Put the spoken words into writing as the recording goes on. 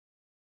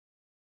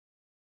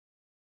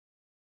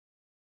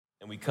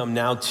We come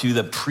now to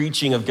the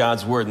preaching of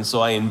God's word, and so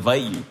I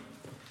invite you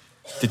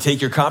to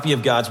take your copy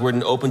of God's word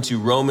and open to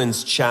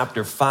Romans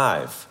chapter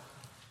 5.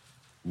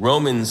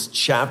 Romans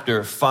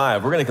chapter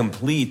 5. We're going to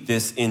complete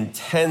this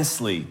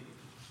intensely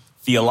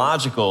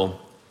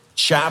theological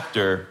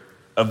chapter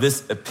of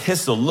this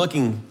epistle,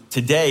 looking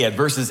today at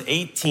verses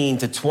 18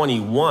 to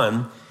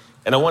 21.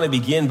 And I want to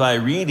begin by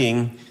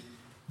reading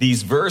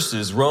these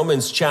verses,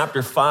 Romans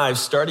chapter 5,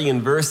 starting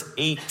in verse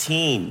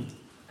 18.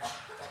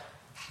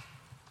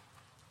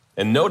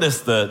 And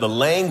notice the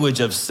language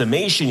of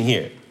summation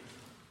here.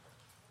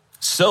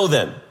 So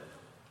then,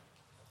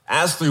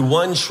 as through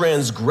one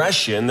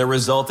transgression there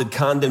resulted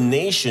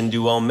condemnation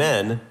to all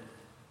men,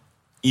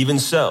 even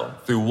so,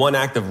 through one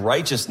act of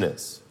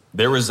righteousness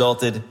there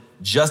resulted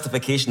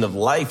justification of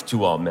life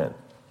to all men.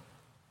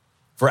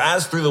 For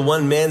as through the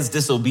one man's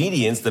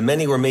disobedience the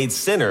many were made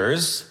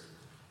sinners,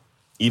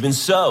 even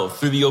so,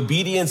 through the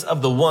obedience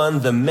of the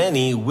one, the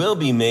many will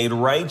be made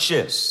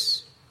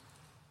righteous.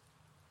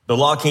 The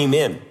law came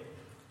in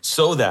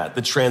so that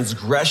the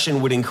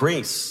transgression would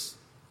increase.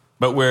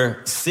 But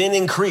where sin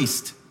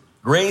increased,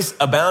 grace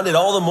abounded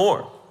all the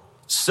more,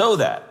 so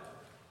that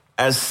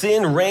as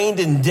sin reigned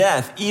in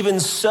death,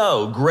 even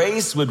so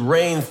grace would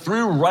reign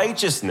through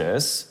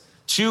righteousness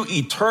to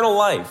eternal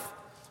life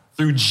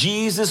through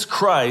Jesus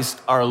Christ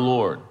our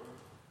Lord.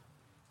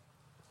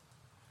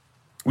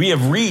 We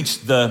have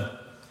reached the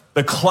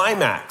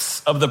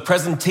climax of the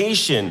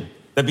presentation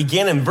that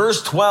began in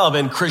verse 12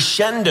 and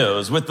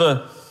crescendos with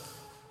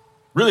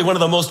really one of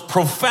the most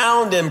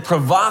profound and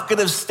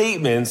provocative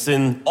statements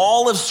in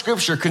all of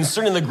Scripture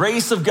concerning the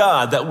grace of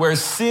God, that where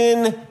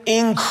sin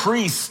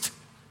increased,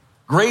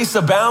 grace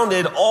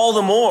abounded all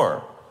the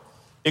more,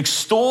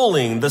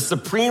 extolling the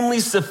supremely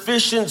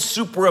sufficient,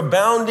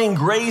 superabounding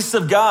grace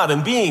of God,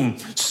 and being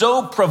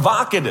so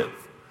provocative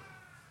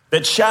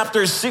that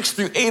chapters 6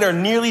 through 8 are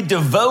nearly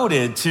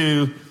devoted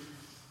to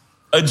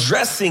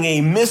addressing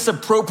a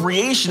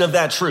misappropriation of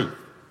that truth.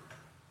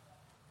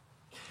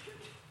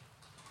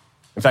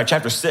 In fact,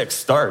 chapter 6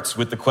 starts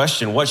with the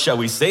question, what shall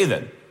we say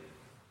then?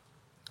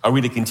 Are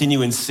we to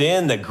continue in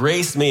sin that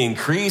grace may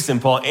increase?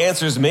 And Paul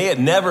answers, may it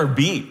never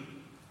be.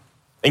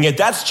 And yet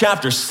that's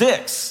chapter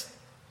 6.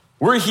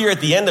 We're here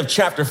at the end of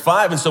chapter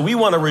 5, and so we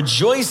want to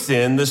rejoice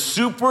in the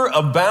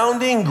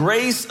superabounding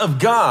grace of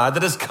God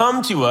that has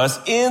come to us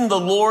in the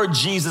Lord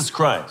Jesus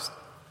Christ.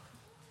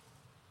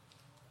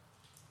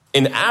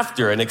 And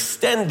after an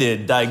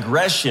extended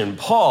digression,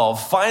 Paul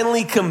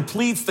finally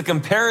completes the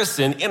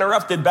comparison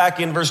interrupted back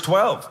in verse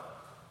 12,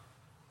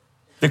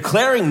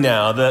 declaring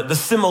now the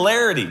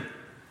similarity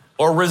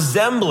or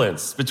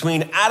resemblance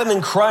between Adam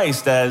and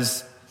Christ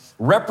as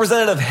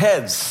representative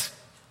heads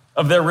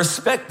of their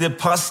respective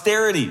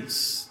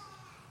posterities,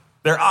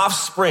 their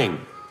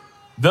offspring,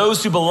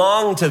 those who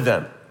belong to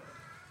them.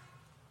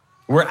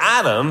 Where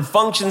Adam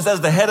functions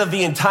as the head of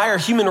the entire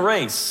human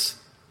race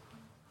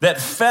that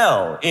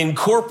fell in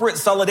corporate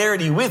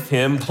solidarity with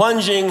him,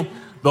 plunging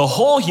the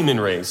whole human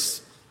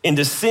race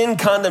into sin,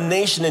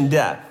 condemnation, and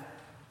death.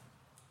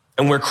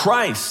 And where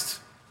Christ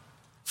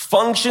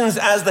functions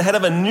as the head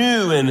of a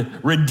new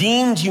and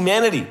redeemed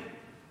humanity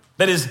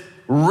that is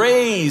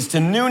raised to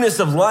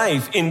newness of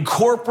life in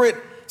corporate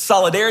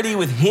solidarity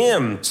with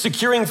him,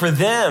 securing for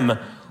them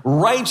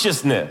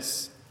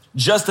righteousness,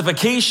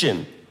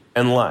 justification,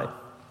 and life.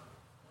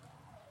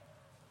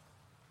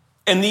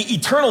 And the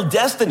eternal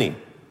destiny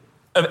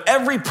of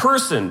every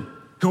person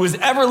who has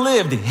ever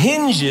lived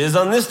hinges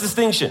on this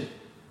distinction.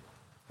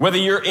 Whether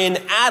you're in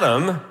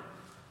Adam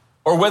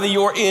or whether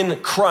you're in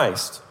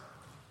Christ.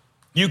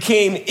 You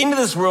came into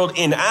this world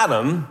in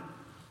Adam,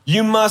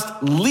 you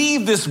must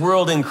leave this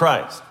world in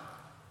Christ.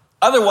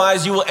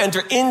 Otherwise, you will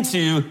enter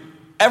into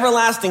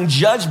everlasting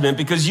judgment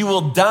because you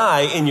will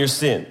die in your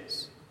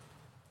sins.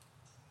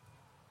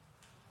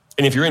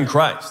 And if you're in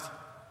Christ,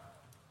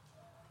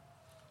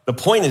 the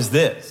point is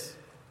this.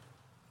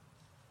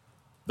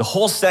 The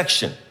whole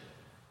section,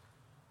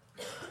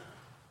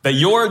 that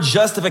your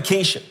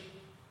justification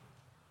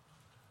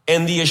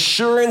and the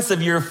assurance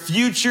of your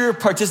future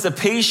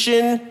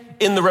participation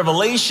in the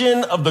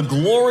revelation of the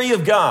glory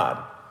of God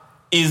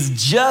is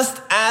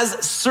just as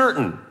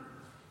certain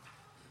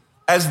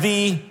as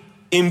the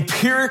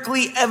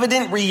empirically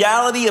evident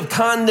reality of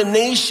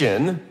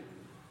condemnation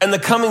and the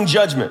coming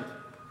judgment.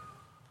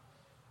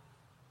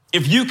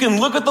 If you can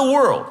look at the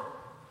world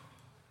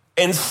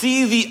and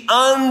see the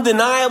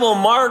undeniable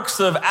marks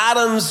of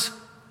Adam's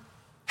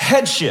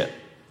headship,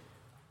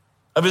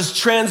 of his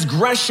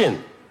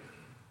transgression,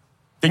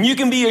 then you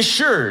can be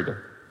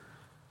assured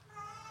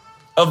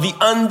of the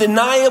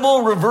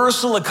undeniable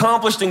reversal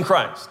accomplished in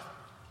Christ.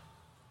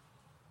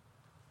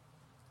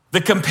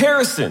 The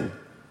comparison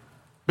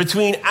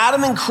between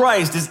Adam and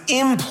Christ is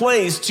in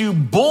place to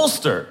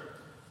bolster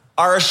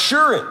our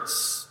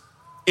assurance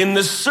in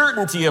the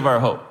certainty of our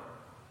hope.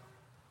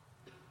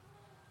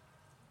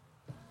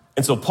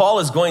 And so Paul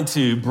is going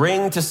to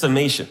bring to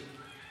summation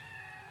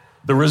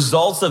the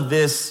results of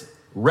this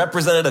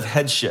representative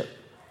headship,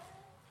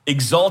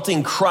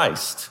 exalting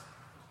Christ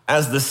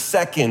as the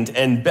second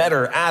and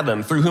better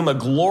Adam, through whom a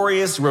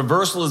glorious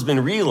reversal has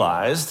been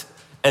realized.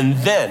 And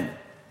then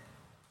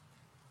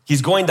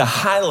he's going to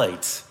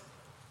highlight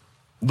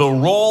the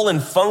role and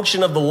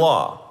function of the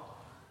law,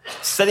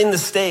 setting the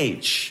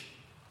stage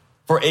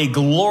for a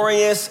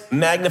glorious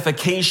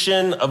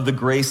magnification of the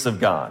grace of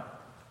God.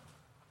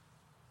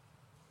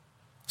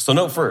 So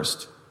note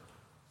first,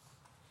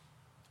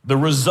 the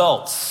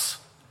results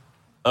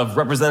of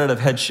representative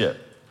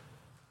headship.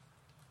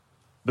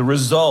 The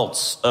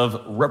results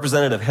of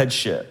representative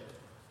headship.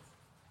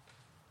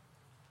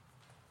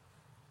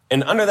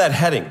 And under that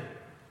heading,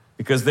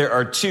 because there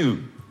are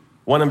two,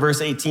 one in verse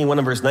 18, one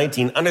in verse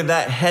 19, under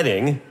that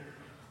heading,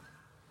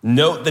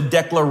 note the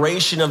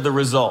declaration of the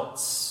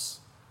results.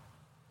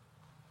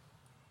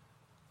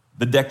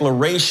 The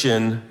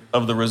declaration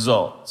of the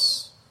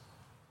results.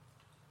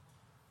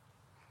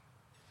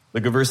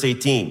 Look at verse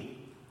 18.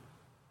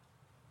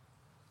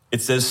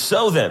 It says,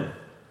 so then,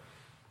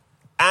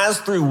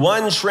 as through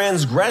one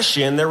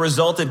transgression there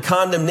resulted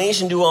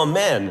condemnation to all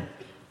men,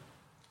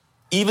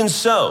 even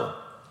so,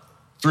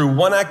 through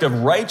one act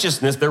of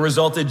righteousness there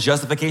resulted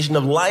justification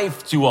of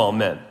life to all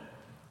men.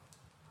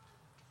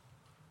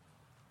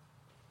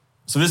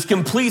 So this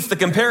completes the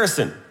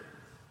comparison,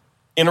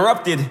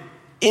 interrupted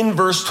in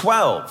verse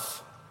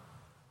 12,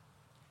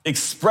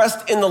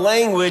 expressed in the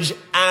language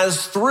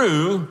as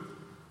through,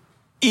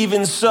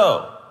 even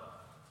so.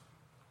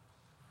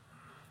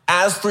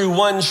 As through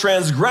one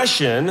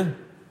transgression,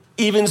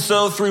 even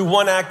so through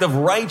one act of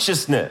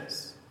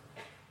righteousness.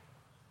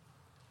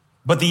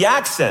 But the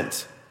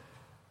accent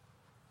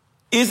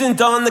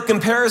isn't on the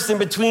comparison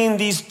between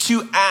these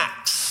two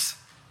acts,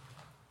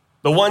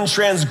 the one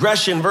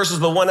transgression versus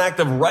the one act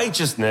of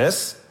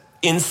righteousness.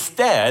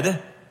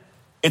 Instead,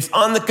 it's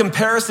on the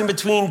comparison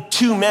between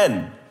two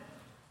men,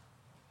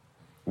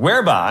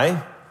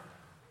 whereby,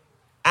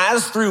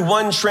 as through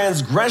one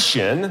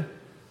transgression,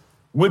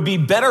 would be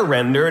better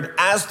rendered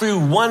as through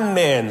one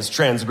man's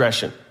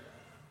transgression,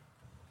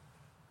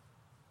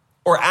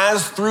 or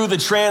as through the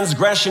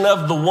transgression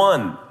of the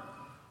one,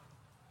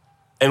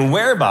 and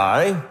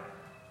whereby,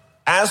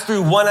 as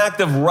through one act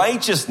of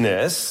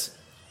righteousness,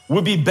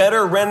 would be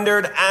better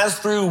rendered as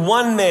through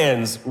one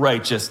man's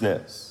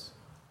righteousness,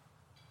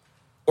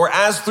 or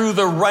as through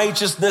the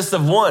righteousness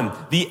of one.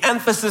 The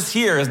emphasis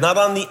here is not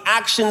on the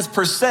actions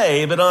per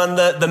se, but on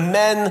the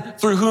men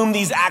through whom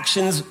these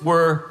actions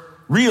were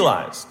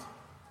realized.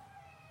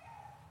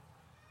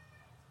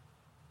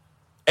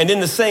 And in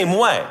the same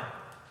way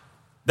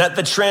that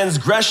the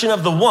transgression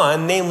of the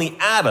one, namely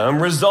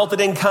Adam,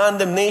 resulted in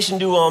condemnation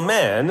to all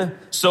men,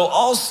 so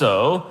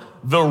also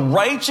the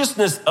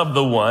righteousness of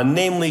the one,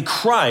 namely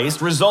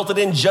Christ, resulted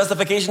in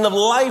justification of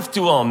life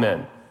to all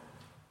men.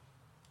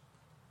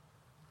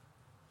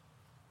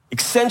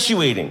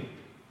 Accentuating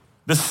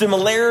the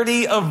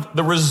similarity of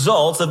the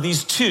results of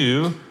these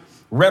two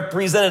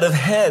representative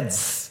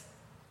heads.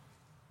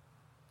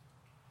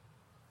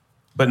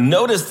 But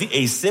notice the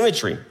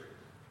asymmetry.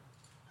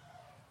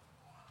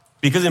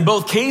 Because in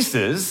both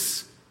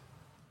cases,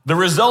 the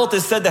result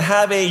is said to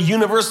have a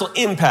universal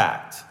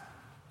impact.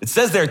 It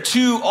says there,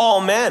 to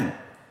all men.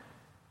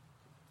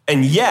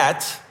 And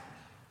yet,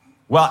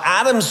 while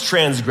Adam's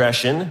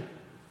transgression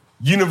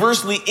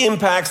universally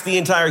impacts the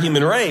entire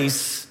human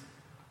race,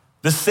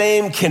 the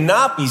same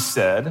cannot be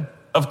said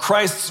of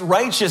Christ's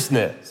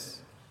righteousness.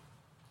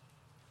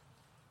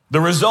 The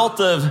result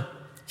of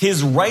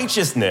his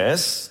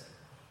righteousness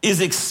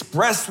is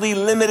expressly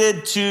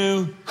limited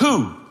to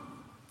who?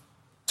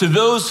 To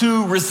those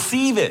who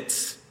receive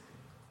it.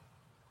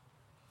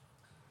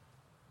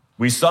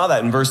 We saw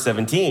that in verse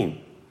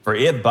 17. For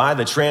if by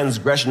the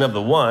transgression of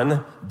the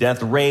one,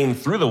 death reigned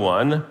through the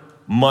one,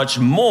 much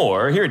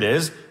more, here it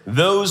is,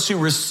 those who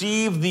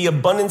receive the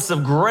abundance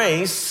of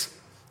grace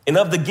and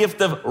of the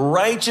gift of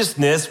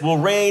righteousness will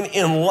reign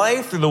in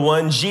life through the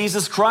one,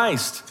 Jesus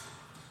Christ.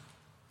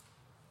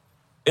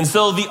 And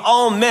so the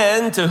all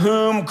men to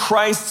whom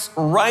Christ's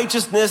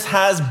righteousness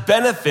has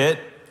benefit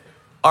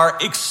are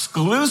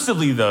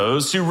exclusively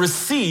those who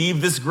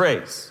receive this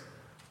grace.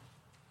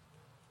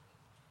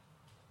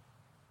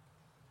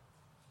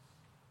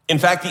 In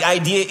fact, the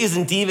idea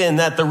isn't even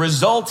that the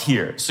result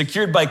here,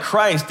 secured by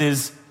Christ,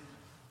 is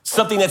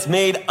something that's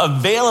made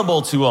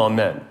available to all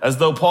men, as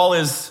though Paul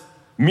is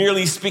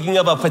merely speaking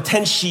of a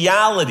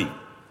potentiality,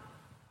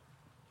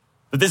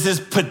 that this is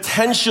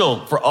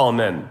potential for all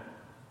men.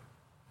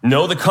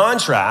 No, the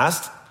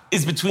contrast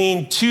is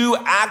between two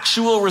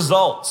actual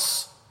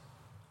results.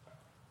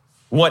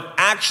 What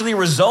actually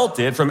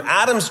resulted from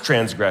Adam's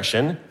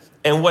transgression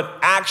and what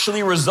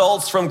actually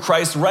results from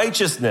Christ's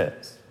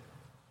righteousness.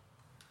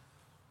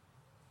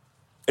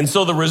 And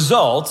so the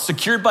result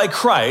secured by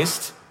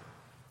Christ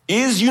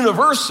is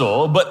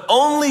universal, but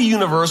only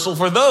universal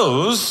for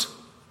those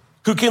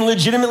who can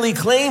legitimately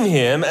claim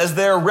him as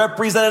their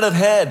representative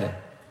head.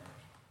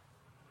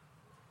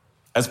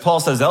 As Paul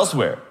says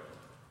elsewhere,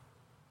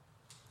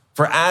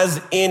 for as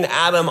in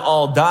Adam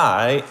all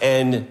die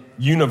and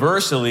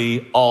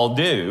universally all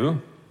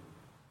do,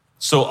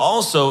 so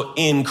also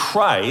in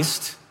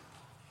Christ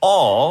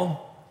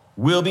all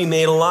will be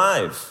made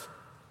alive.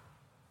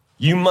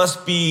 You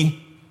must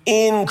be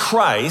in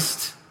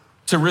Christ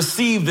to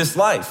receive this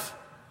life,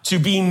 to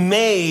be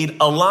made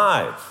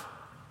alive.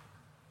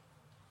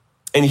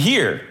 And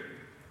here,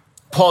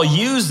 Paul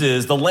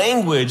uses the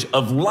language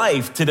of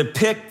life to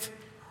depict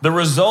the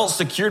results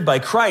secured by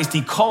Christ.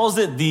 He calls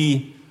it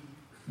the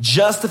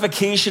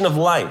justification of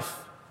life,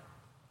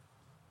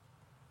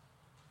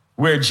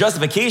 where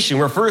justification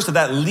refers to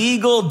that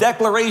legal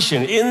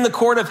declaration in the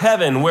court of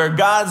heaven where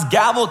God's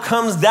gavel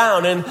comes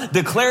down and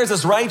declares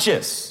us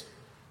righteous.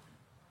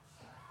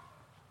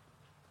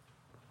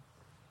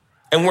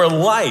 And where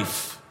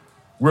life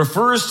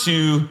refers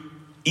to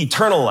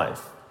eternal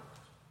life.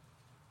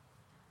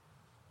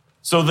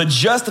 So the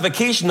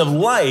justification of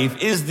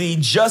life is the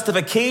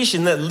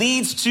justification that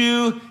leads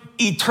to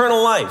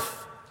eternal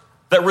life,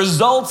 that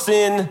results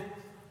in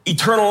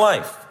eternal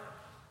life,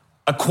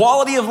 a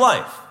quality of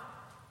life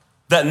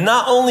that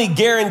not only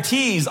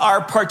guarantees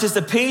our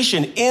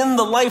participation in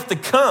the life to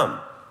come,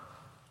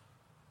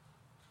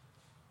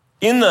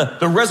 in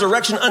the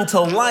resurrection unto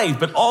life,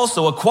 but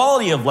also a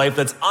quality of life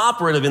that's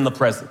operative in the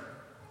present,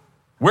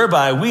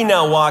 whereby we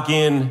now walk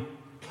in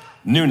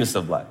newness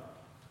of life.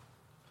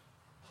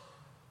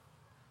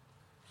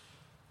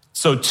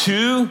 So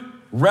 2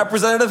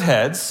 representative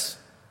heads,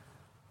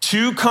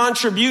 2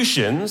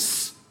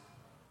 contributions,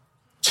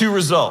 2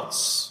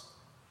 results.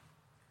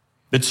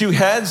 The 2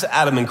 heads,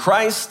 Adam and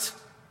Christ,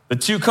 the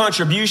 2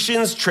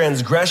 contributions,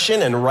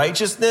 transgression and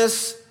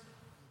righteousness,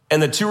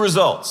 and the 2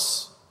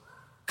 results,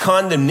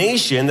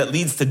 condemnation that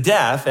leads to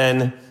death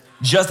and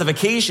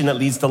justification that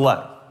leads to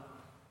life.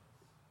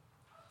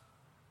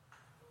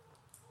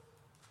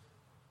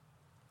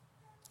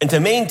 And to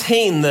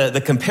maintain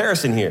the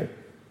comparison here,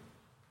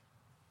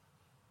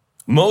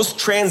 most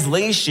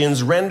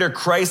translations render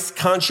Christ's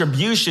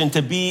contribution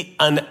to be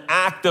an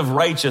act of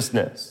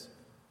righteousness,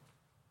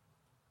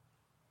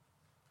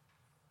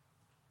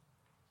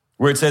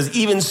 where it says,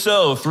 even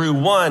so, through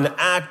one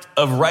act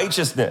of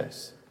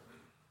righteousness,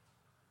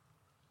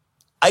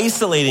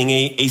 isolating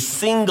a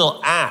single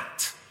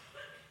act,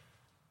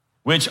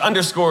 which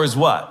underscores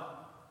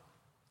what?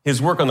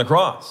 His work on the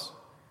cross.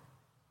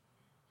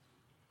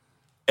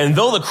 And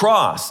though the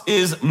cross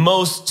is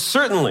most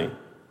certainly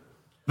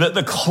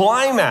the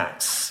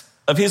climax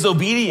of his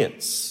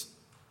obedience,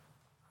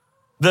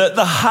 the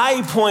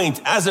high point,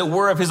 as it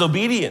were, of his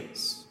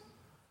obedience,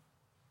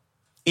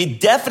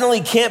 it definitely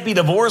can't be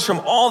divorced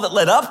from all that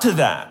led up to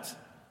that.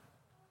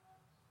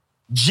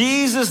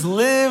 Jesus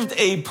lived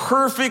a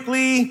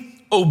perfectly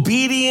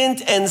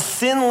obedient and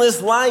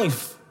sinless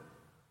life.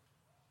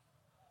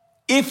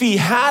 If he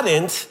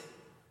hadn't,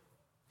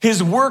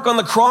 his work on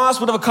the cross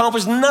would have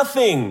accomplished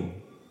nothing.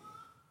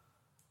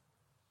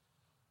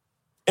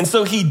 And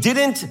so he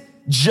didn't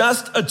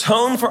just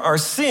atone for our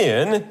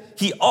sin,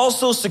 he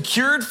also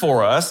secured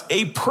for us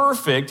a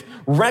perfect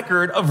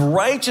record of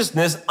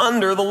righteousness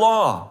under the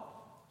law.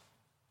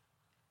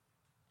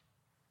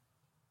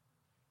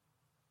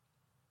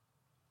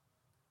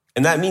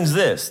 And that means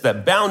this,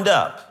 that bound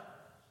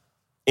up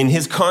in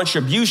his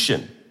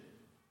contribution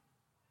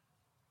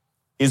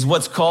is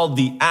what's called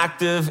the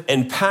active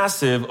and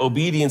passive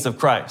obedience of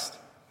Christ.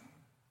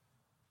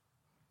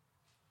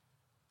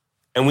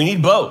 And we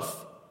need both.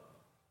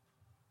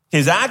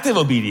 His active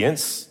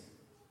obedience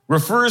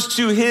refers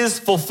to his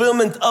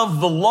fulfillment of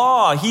the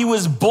law. He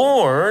was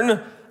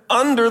born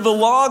under the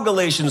law,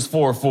 Galatians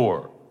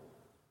 4:4.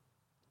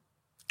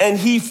 And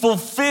he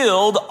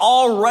fulfilled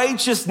all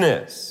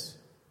righteousness.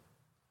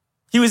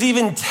 He was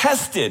even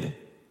tested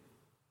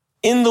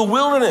in the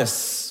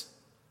wilderness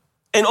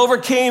and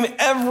overcame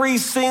every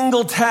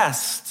single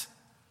test.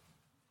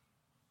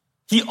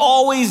 He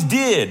always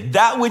did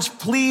that which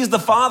pleased the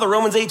Father,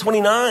 Romans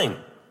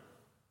 8:29.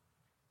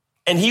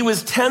 And he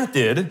was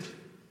tempted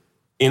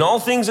in all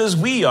things as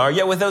we are,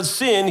 yet without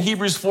sin,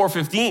 Hebrews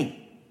 4:15.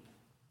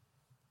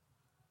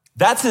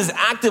 That's his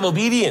active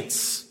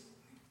obedience,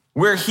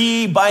 where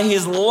he, by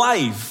his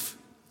life,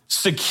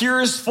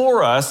 secures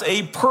for us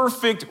a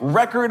perfect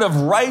record of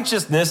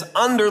righteousness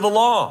under the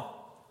law.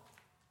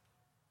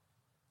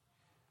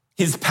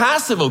 His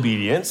passive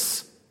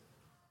obedience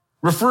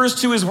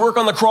refers to his work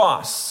on the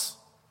cross,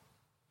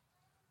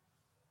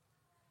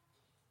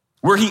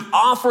 where he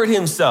offered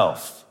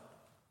himself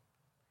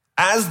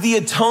as the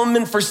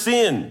atonement for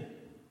sin,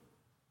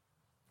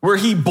 where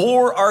he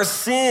bore our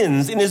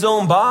sins in his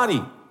own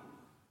body,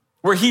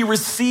 where he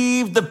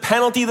received the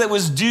penalty that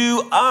was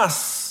due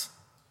us,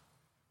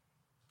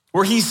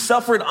 where he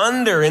suffered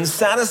under and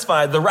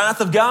satisfied the wrath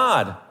of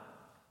God,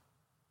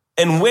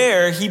 and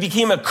where he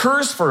became a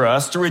curse for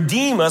us to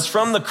redeem us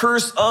from the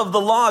curse of the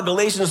law,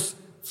 Galatians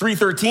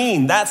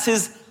 3:13. That's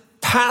his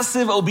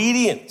passive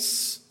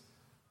obedience,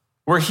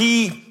 where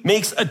he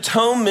makes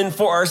atonement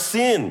for our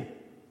sin.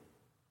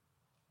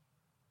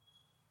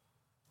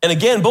 And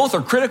again, both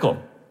are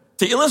critical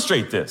to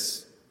illustrate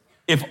this.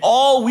 If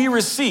all we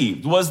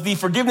received was the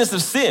forgiveness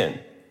of sin,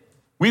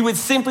 we would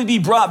simply be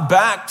brought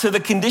back to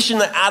the condition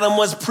that Adam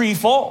was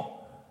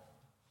pre-fall.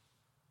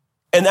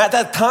 And at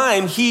that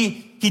time,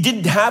 he he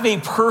didn't have a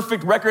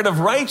perfect record of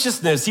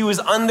righteousness. He was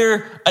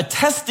under a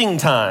testing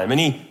time, and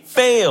he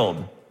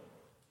failed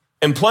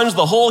and plunged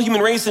the whole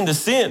human race into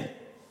sin.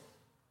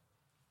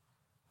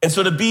 And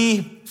so to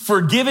be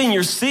forgiven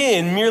your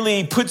sin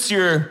merely puts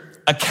your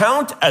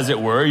account, as it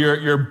were,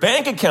 your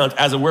bank account,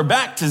 as it were,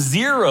 back to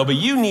zero, but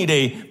you need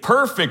a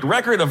perfect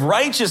record of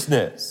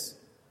righteousness,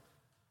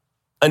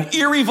 an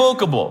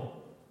irrevocable,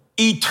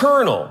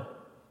 eternal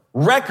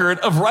record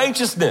of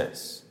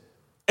righteousness.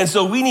 And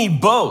so we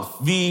need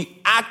both the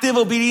active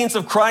obedience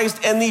of Christ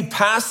and the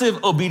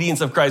passive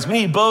obedience of Christ. We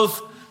need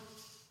both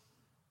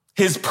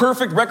his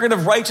perfect record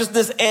of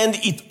righteousness and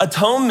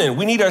atonement.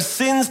 We need our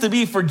sins to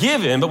be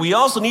forgiven, but we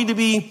also need to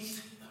be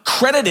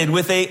credited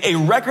with a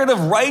record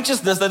of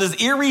righteousness that is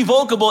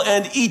irrevocable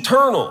and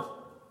eternal.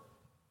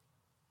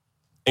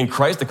 And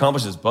Christ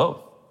accomplishes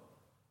both.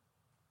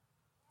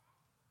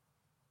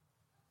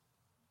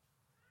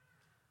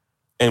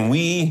 And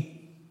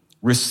we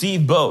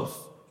receive both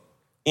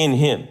in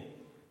him.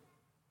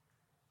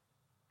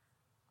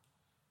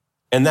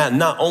 And that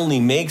not only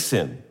makes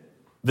him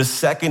the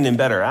second and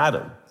better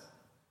Adam,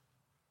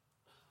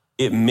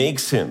 it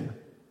makes him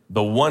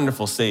the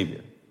wonderful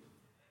Savior.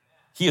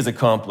 He has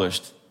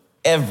accomplished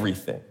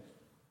everything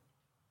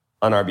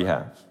on our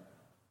behalf.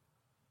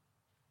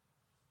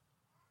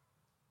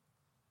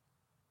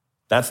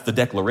 That's the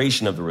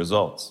declaration of the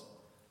results.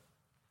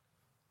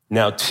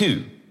 Now,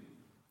 2,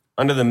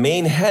 under the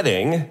main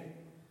heading,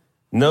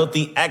 note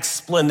the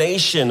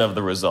explanation of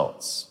the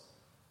results.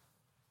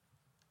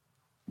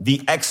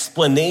 The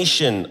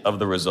explanation of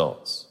the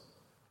results.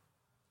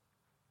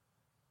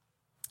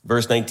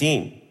 Verse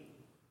 19.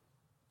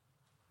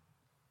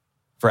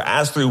 For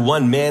as through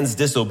one man's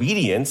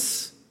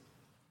disobedience,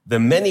 the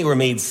many were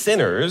made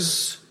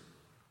sinners,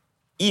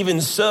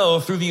 even so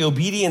through the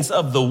obedience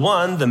of the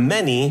one, the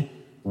many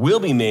will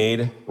be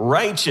made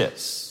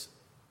righteous.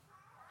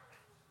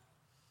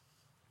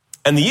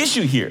 And the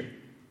issue here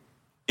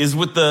is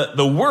with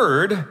the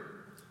word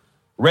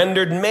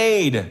rendered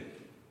made.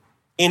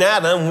 In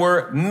Adam,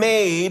 we're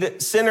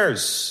made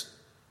sinners.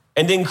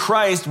 And in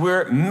Christ,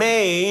 we're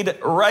made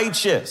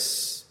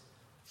righteous.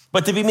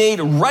 But to be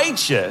made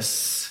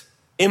righteous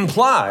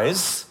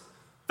implies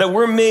that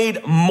we're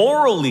made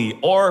morally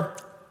or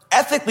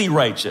ethically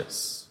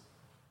righteous,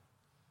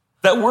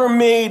 that we're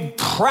made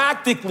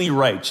practically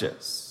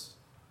righteous.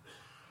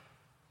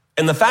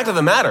 And the fact of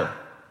the matter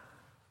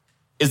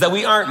is that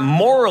we aren't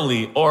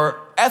morally or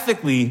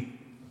ethically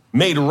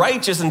made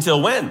righteous until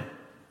when?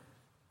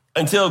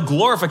 Until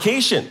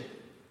glorification,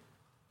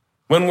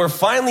 when we're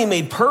finally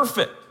made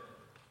perfect.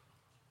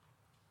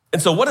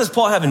 And so what does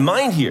Paul have in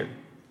mind here?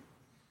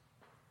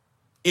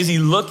 Is he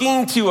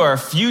looking to our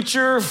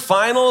future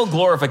final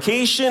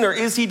glorification, or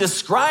is he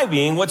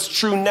describing what's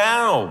true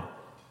now?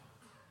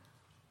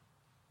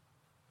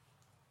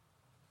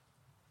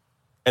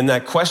 And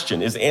that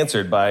question is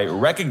answered by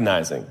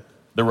recognizing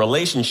the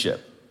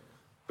relationship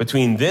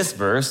between this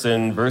verse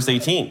and verse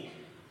 18.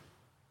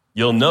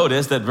 You'll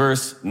notice that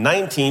verse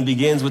 19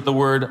 begins with the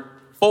word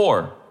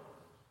for.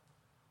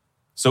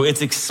 So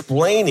it's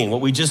explaining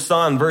what we just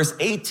saw in verse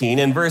 18,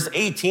 and verse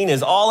 18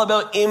 is all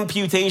about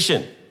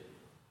imputation.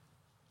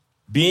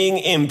 Being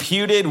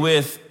imputed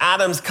with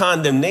Adam's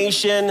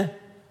condemnation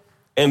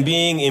and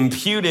being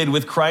imputed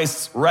with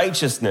Christ's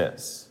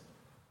righteousness.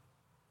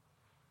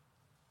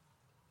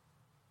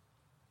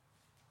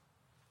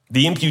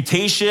 The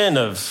imputation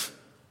of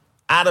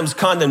Adam's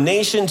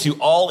condemnation to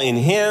all in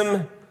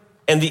him,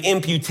 and the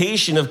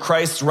imputation of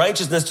Christ's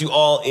righteousness to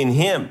all in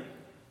him.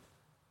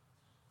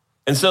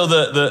 And so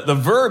the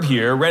verb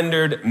here,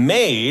 rendered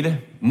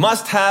made,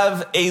 must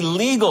have a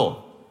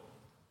legal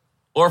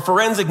or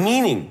forensic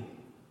meaning.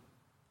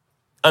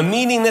 A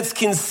meaning that's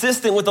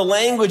consistent with the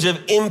language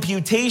of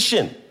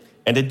imputation.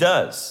 And it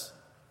does.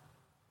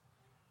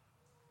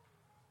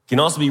 It can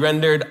also be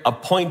rendered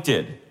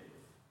appointed.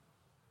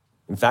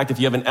 In fact, if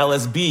you have an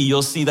LSB,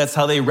 you'll see that's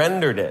how they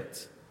rendered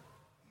it.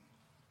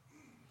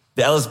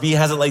 The LSB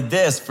has it like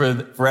this,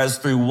 for as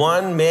through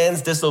one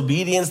man's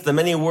disobedience, the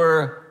many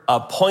were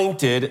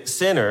appointed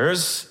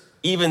sinners,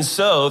 even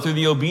so, through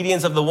the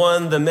obedience of the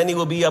one, the many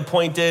will be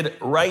appointed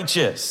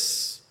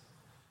righteous.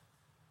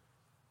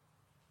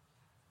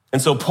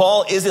 And so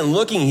Paul isn't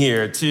looking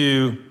here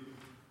to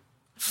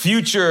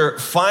future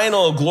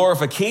final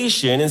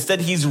glorification. Instead,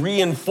 he's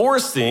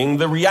reinforcing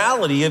the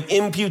reality of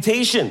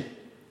imputation,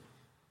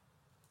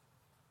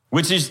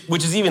 which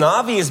is even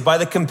obvious by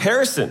the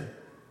comparison.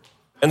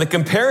 And the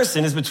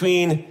comparison is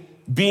between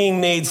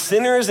being made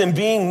sinners and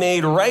being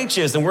made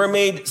righteous. And we're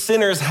made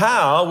sinners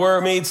how?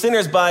 We're made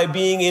sinners by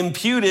being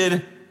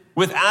imputed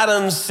with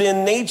Adam's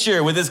sin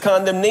nature, with his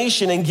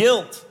condemnation and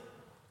guilt.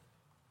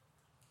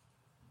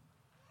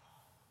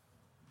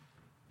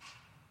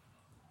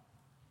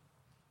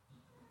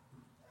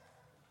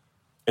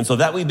 And so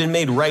that we've been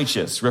made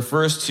righteous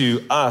refers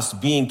to us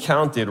being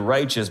counted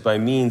righteous by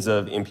means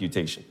of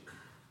imputation.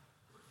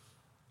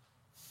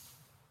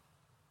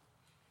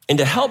 And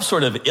to help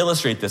sort of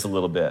illustrate this a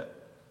little bit,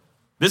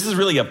 this is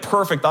really a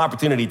perfect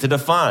opportunity to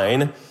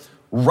define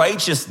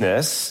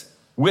righteousness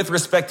with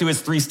respect to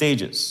its 3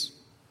 stages.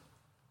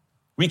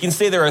 We can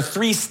say there are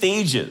 3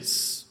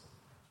 stages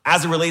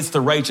as it relates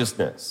to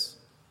righteousness,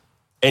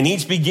 and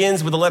each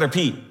begins with the letter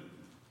P.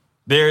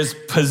 There's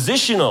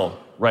positional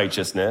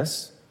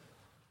righteousness,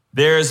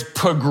 there's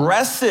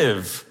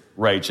progressive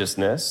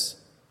righteousness,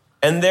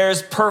 and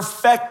there's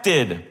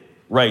perfected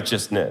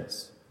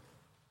righteousness.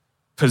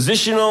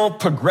 Positional,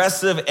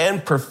 progressive,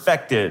 and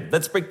perfected.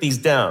 Let's break these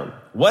down.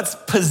 What's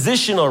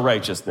positional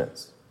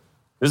righteousness?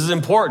 This is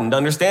important to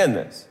understand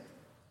this.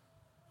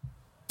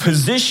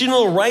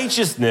 Positional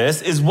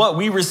righteousness is what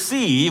we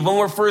receive when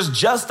we're first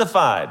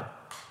justified.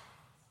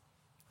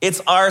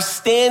 It's our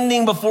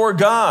standing before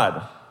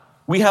God.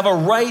 We have a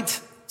right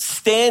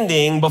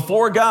standing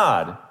before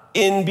God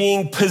in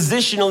being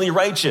positionally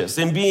righteous,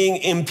 in being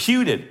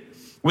imputed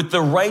with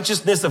the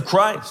righteousness of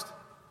Christ.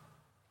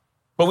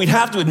 But we'd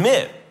have to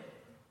admit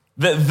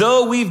that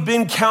though we've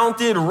been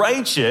counted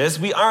righteous,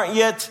 we aren't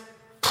yet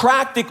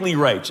practically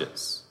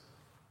righteous.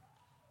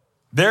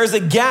 There's a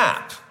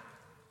gap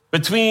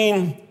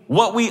between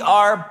what we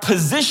are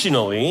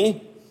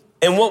positionally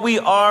and what we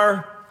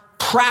are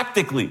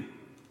practically.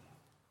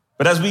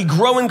 But as we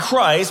grow in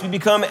Christ, we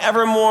become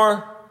ever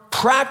more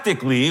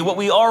practically what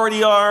we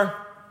already are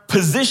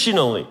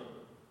positionally.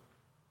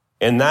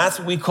 And that's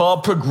what we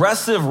call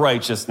progressive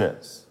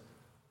righteousness.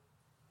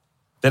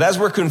 That as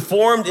we're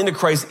conformed into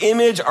Christ's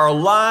image, our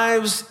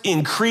lives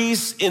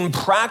increase in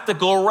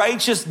practical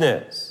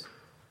righteousness.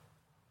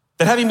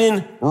 That having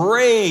been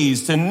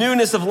raised to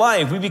newness of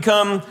life, we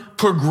become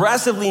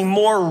progressively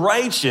more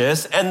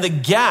righteous, and the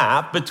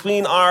gap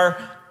between our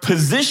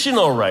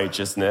positional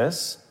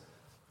righteousness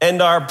and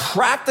our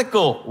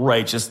practical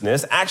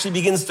righteousness actually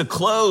begins to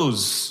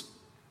close.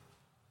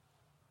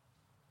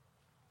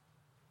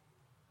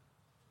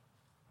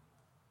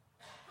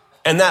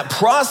 And that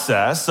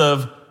process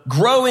of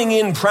growing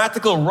in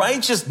practical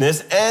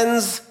righteousness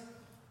ends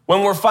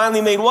when we're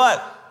finally made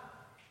what?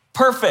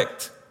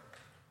 Perfect.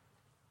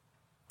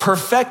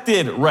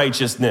 Perfected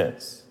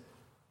righteousness.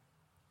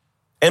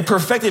 And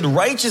perfected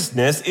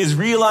righteousness is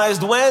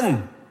realized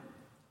when?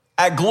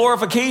 At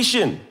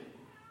glorification.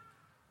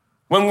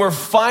 When we're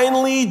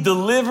finally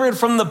delivered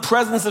from the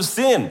presence of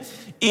sin.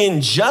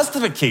 In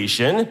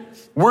justification,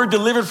 we're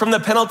delivered from the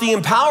penalty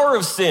and power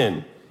of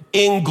sin.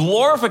 In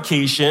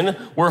glorification,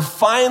 we're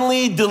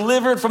finally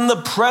delivered from the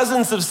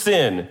presence of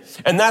sin.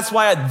 And that's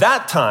why at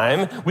that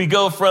time, we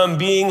go from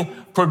being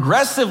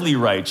progressively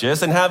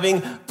righteous and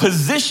having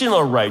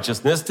positional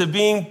righteousness to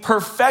being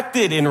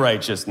perfected in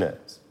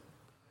righteousness.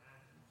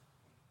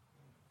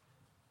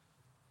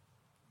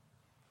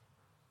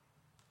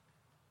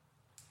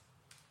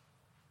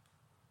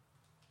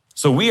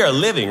 So we are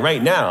living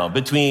right now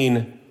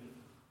between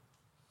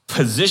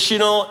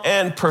positional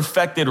and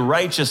perfected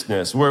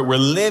righteousness. We're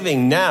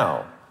living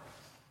now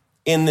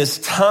in this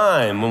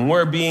time when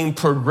we're being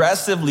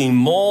progressively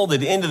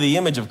molded into the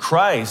image of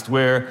Christ,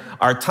 where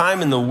our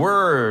time in the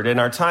Word and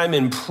our time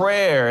in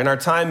prayer and our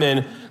time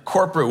in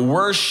corporate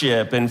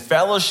worship and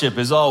fellowship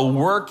is all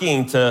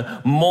working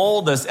to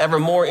mold us ever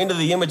more into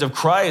the image of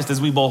Christ as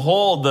we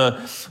behold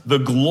the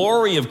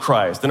glory of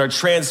Christ and are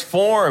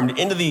transformed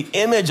into the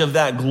image of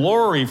that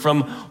glory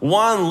from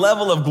one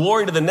level of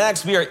glory to the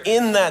next. We are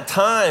in that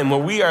time where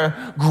we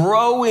are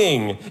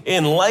growing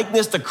in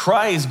likeness to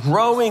Christ,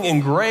 growing in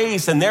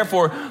grace, and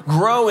therefore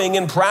growing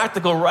in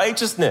practical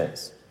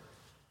righteousness.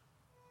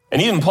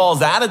 And even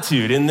Paul's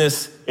attitude in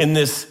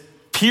this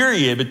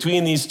period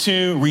between these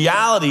two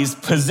realities,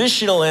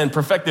 positional and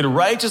perfected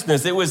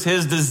righteousness, it was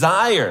his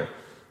desire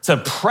to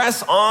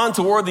press on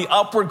toward the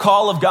upward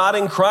call of God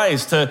in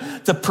Christ,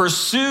 to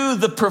pursue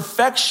the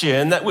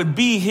perfection that would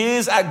be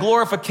his at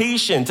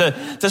glorification,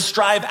 to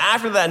strive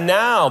after that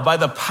now by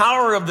the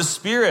power of the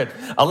Spirit,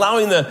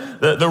 allowing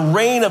the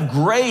reign of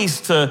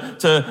grace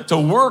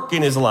to work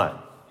in his life.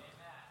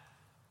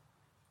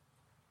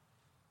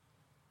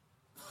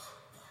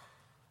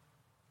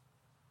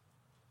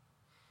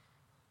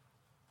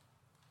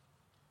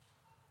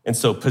 And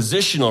so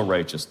positional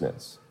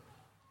righteousness,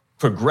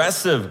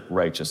 progressive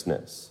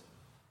righteousness,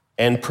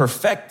 and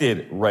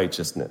perfected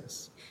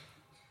righteousness.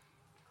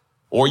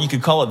 Or you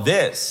could call it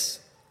this: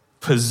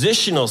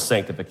 positional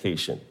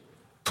sanctification,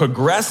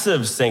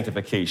 progressive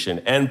sanctification,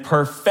 and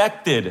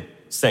perfected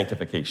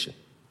sanctification.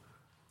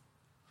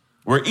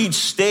 Where each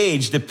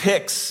stage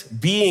depicts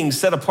being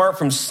set apart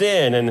from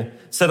sin and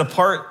set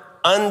apart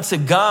unto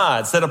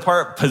God, set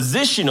apart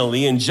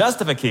positionally in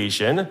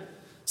justification,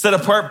 set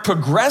apart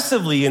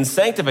progressively in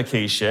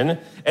sanctification,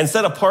 and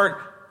set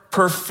apart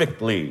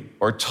perfectly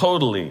or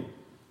totally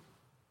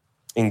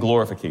in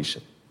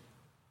glorification.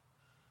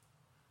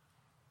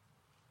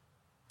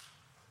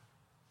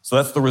 So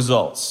that's the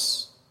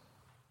results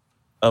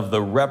of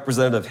the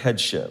representative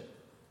headship,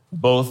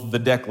 both the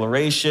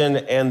declaration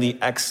and the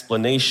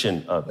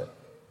explanation of it.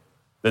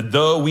 That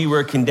though we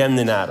were condemned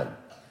in Adam,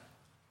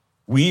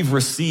 we've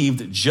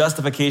received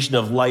justification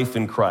of life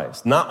in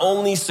Christ, not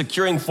only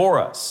securing for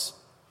us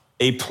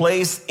a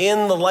place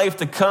in the life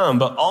to come,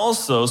 but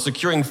also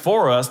securing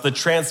for us the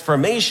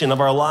transformation of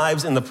our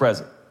lives in the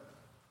present.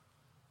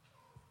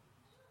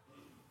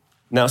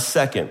 Now,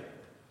 second,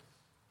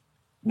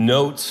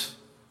 note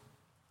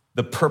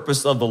the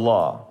purpose of the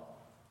law.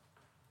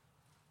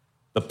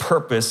 The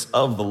purpose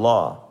of the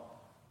law.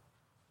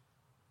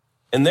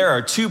 And there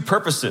are two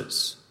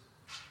purposes.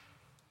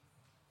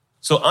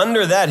 So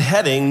under that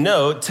heading,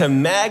 note, to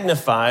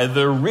magnify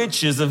the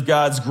riches of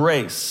God's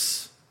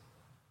grace.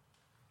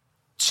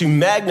 To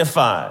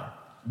magnify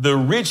the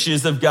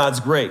riches of God's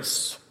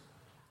grace.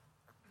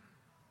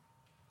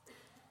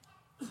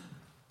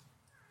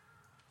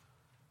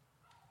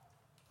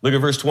 Look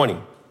at verse 20.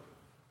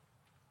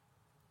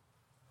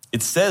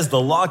 It says the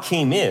law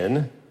came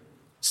in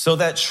so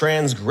that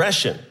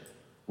transgression,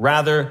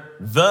 rather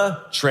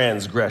the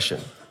transgression,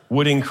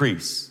 would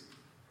increase.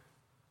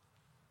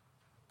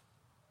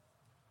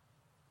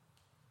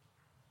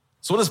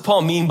 So what does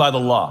Paul mean by the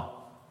law?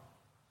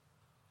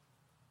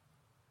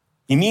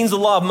 He means the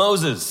law of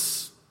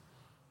Moses,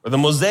 or the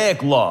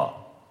Mosaic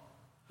law,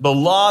 the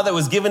law that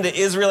was given to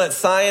Israel at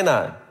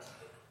Sinai,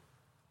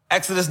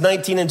 Exodus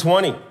 19 and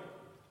 20.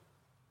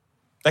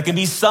 That can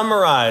be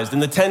summarized in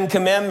the 10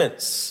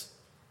 Commandments,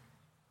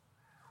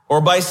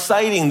 or by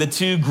citing the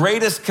two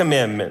greatest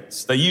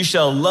commandments, that you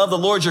shall love the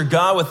Lord your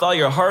God with all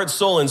your heart,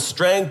 soul, and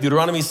strength,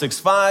 Deuteronomy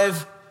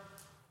 6:5,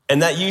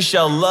 and that you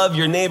shall love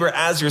your neighbor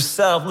as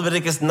yourself,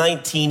 Leviticus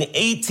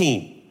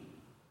 19:18.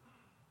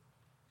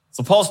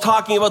 So Paul's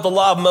talking about the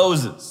law of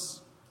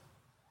Moses.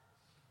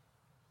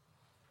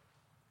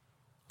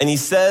 And he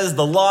says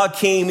the law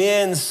came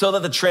in so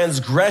that the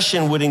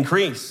transgression would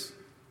increase.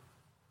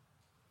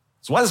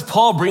 So why does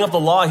Paul bring up the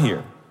law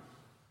here?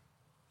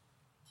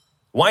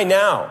 Why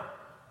now?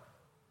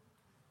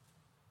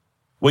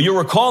 Well, you'll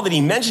recall that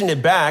he mentioned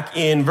it back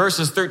in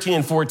verses 13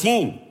 and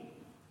 14.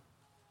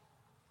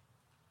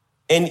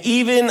 And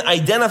even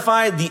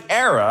identified the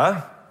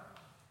era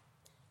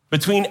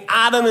between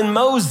Adam and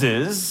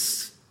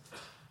Moses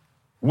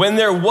when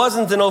there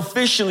wasn't an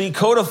officially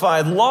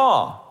codified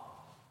law.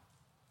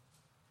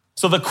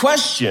 So the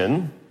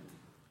question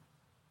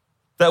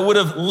that would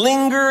have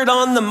lingered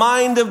on the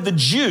mind of the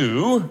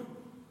Jew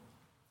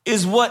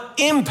is what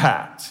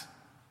impact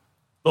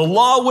the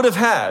law would have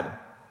had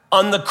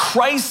on the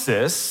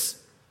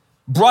crisis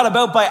brought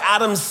about by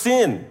Adam's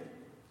sin.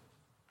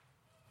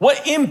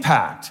 What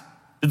impact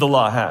did the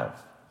law have?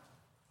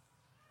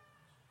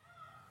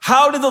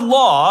 How did the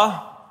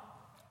law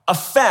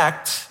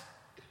affect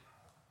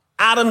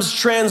Adam's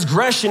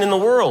transgression in the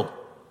world?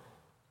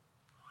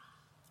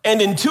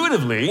 And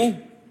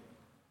intuitively,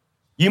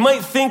 you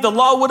might think the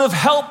law would have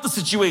helped the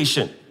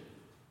situation.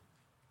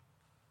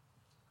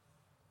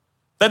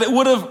 That it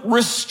would have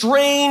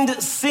restrained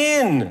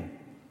sin.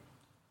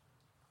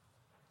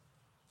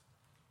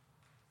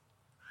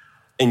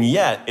 And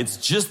yet, it's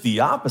just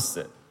the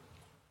opposite.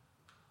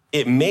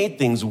 It made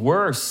things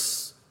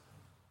worse.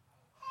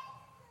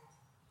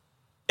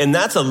 And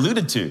that's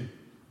alluded to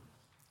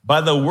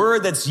by the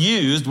word that's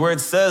used where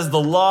it says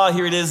the law,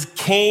 here it is,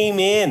 came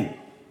in.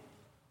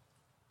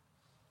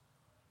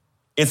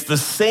 It's the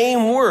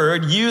same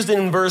word used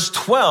in verse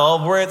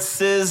 12 where it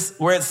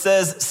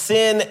says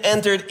sin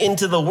entered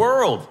into the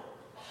world.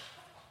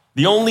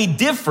 The only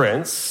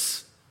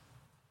difference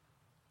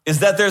is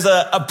that there's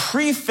a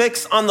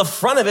prefix on the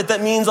front of it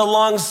that means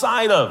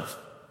alongside of.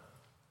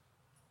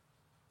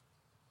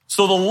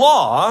 So the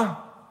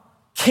law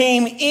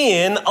came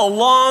in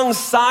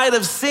alongside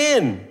of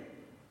sin.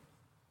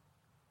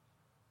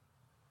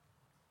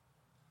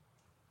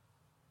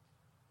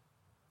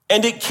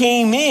 And it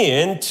came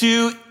in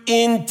to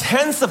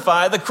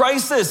intensify the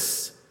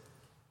crisis.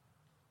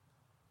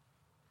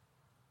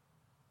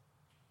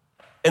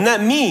 And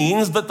that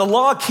means that the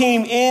law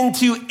came in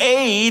to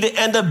aid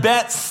and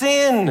abet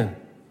sin.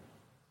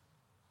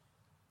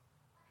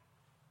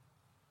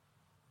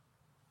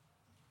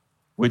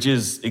 Which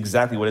is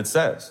exactly what it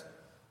says.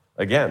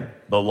 Again,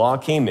 the law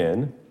came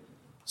in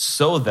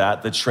so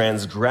that the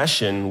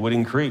transgression would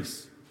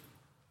increase.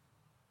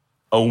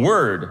 A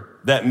word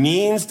that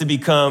means to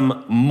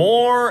become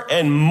more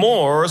and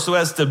more so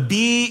as to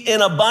be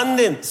in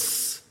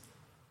abundance.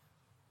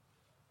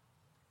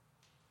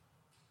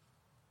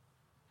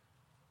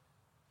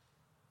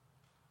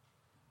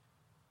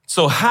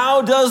 So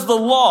how does the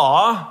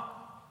law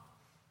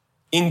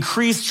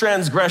increase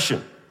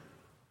transgression?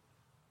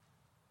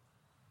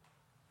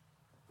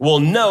 Well,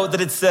 note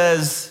that it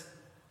says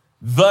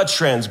the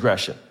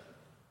transgression.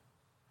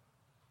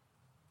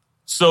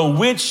 So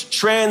which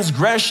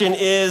transgression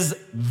is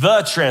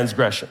the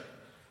transgression?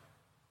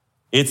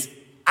 It's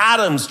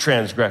Adam's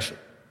transgression.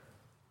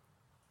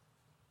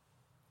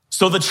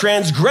 So the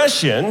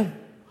transgression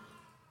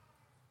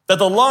that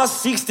the law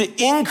seeks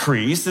to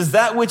increase is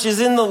that which is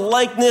in the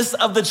likeness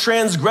of the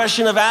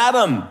transgression of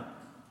Adam.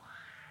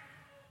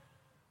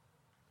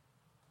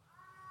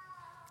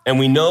 And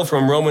we know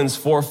from Romans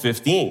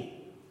 4:15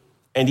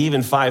 and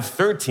even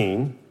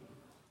 5:13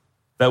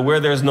 that where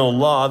there's no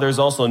law, there's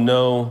also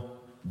no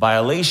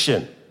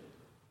violation,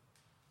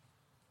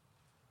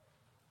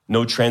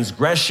 no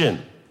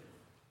transgression.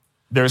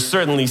 There's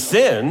certainly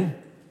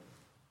sin.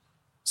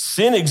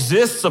 Sin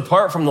exists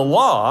apart from the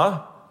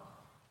law,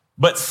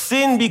 But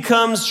sin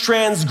becomes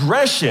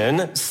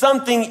transgression,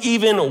 something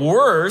even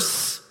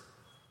worse,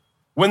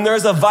 when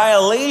there's a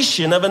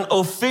violation of an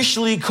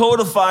officially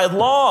codified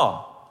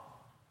law.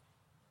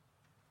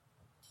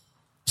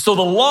 So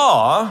the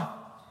law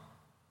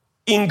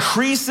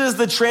increases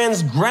the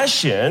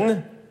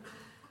transgression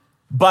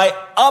by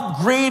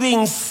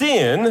upgrading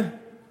sin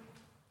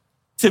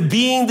to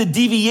being the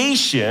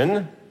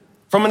deviation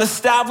from an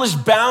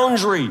established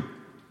boundary.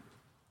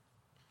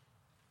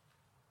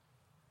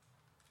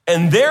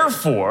 And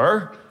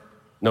therefore,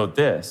 note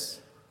this,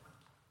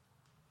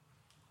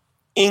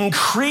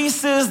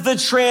 increases the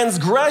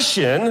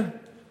transgression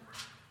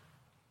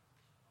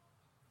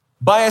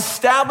by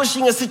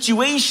establishing a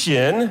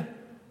situation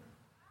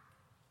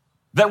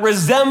that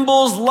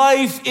resembles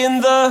life in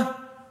the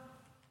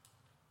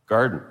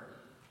garden.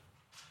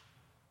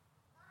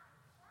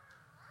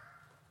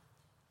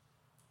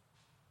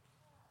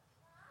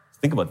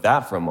 Think about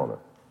that for a moment.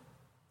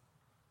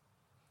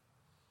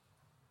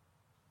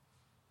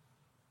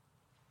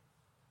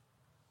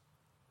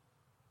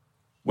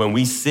 When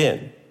we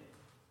sin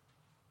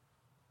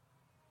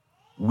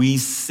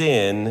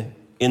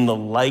in the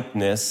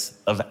likeness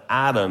of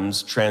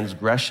Adam's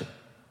transgression.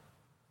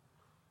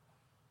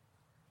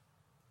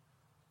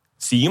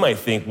 See, you might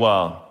think,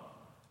 well,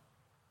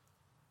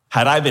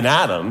 had I been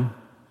Adam,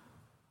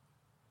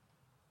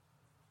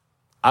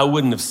 I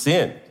wouldn't have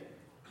sinned.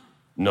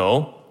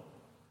 No.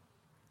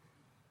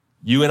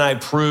 You and I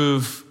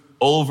prove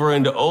over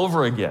and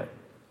over again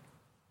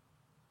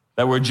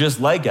that we're just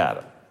like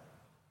Adam.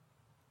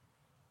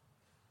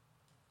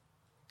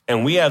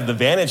 And we have the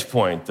vantage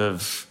point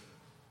of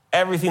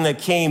everything that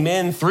came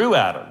in through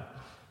Adam.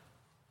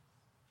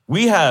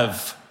 We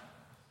have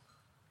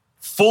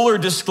fuller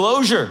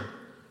disclosure.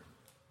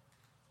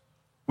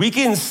 We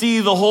can see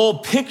the whole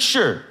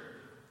picture.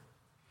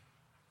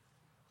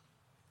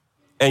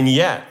 And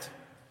yet,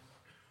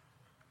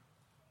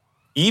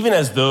 even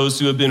as those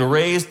who have been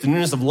raised to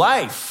newness of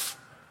life,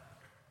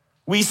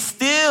 we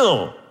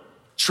still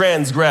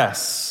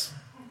transgress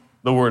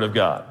the word of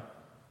God.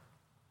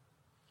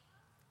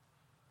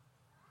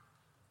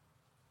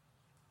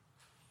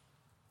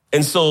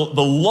 And so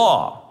the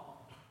law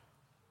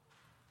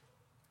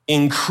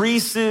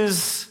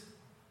increases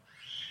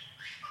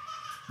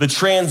the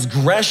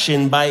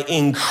transgression by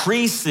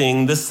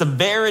increasing the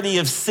severity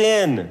of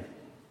sin.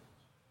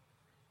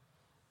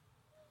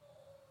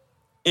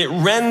 It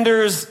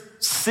renders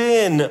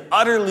sin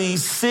utterly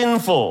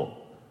sinful.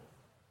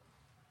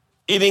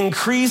 It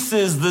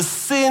increases the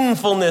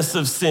sinfulness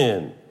of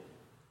sin.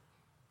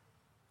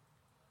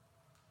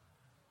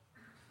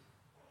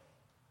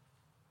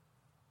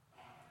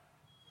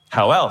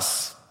 How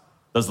else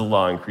does the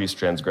law increase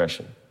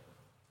transgression?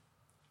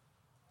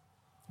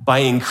 By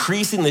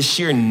increasing the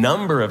sheer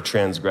number of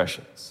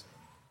transgressions.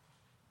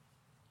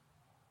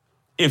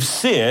 If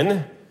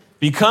sin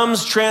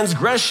becomes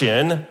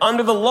transgression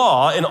under the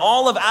law and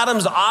all of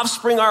Adam's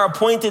offspring are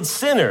appointed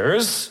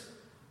sinners,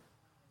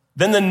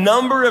 then the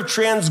number of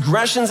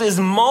transgressions is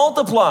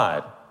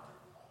multiplied.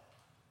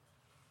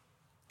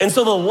 And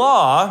so the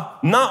law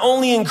not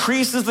only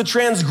increases the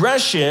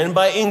transgression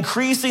by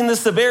increasing the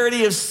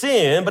severity of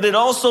sin, but it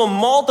also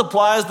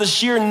multiplies the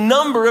sheer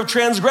number of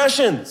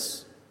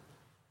transgressions.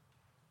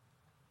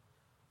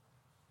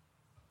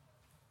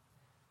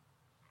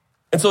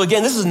 And so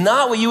again, this is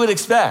not what you would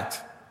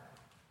expect.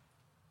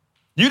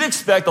 You'd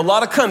expect the law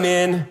to come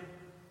in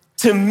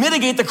to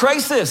mitigate the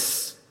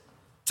crisis,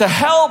 to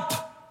help,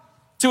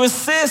 to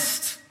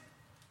assist,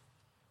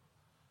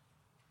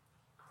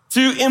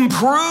 to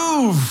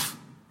improve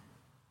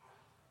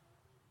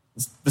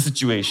the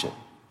situation.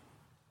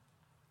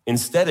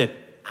 Instead,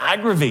 it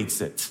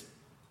aggravates it.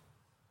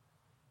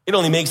 It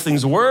only makes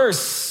things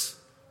worse.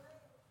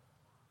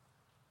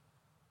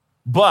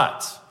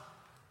 But,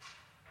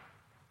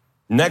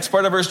 next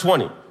part of verse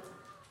 20,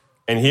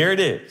 and here it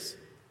is.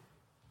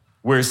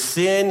 Where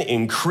sin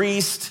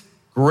increased,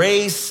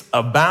 grace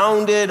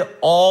abounded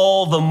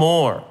all the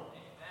more.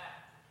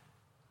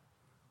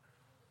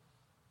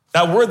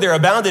 That word there,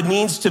 abounded,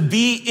 means to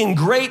be in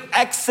great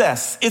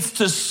excess. It's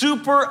to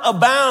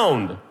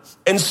superabound.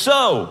 And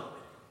so,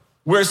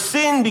 where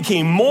sin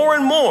became more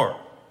and more,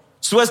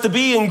 so as to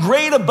be in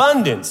great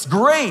abundance,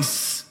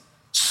 grace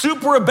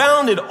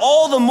superabounded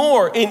all the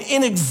more in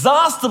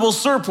inexhaustible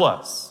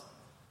surplus.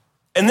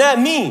 And that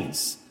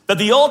means that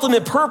the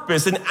ultimate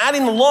purpose in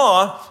adding the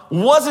law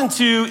wasn't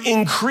to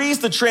increase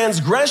the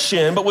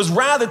transgression, but was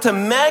rather to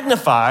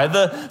magnify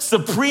the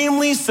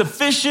supremely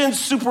sufficient,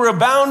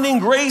 superabounding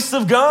grace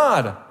of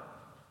God.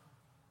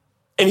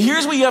 And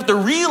here's what you have to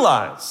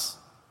realize.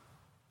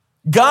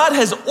 God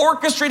has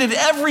orchestrated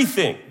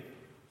everything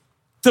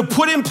to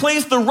put in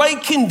place the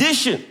right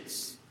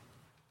conditions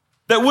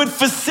that would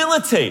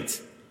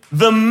facilitate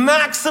the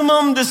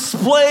maximum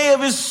display of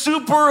his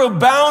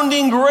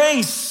superabounding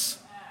grace.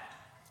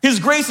 His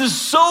grace is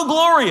so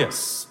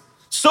glorious,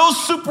 so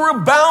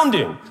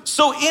superabounding,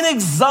 so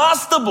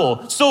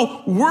inexhaustible,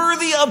 so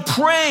worthy of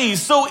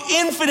praise, so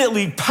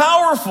infinitely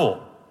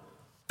powerful,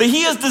 that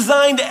he has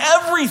designed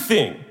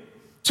everything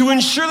to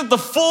ensure that the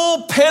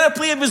full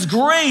panoply of his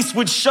grace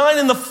would shine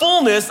in the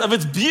fullness of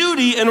its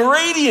beauty and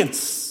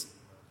radiance.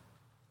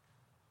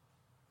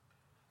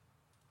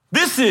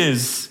 This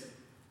is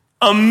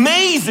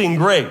amazing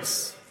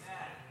grace.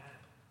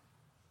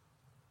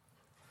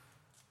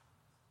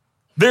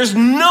 There's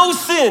no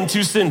sin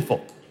too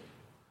sinful.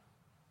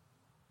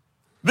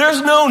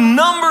 There's no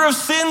number of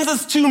sins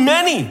that's too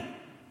many.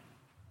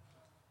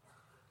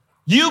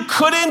 You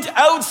couldn't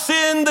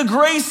out-sin the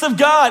grace of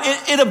God.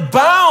 It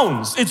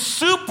abounds. It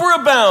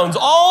superabounds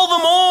all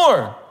the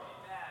more.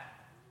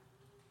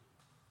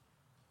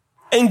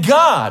 And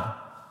God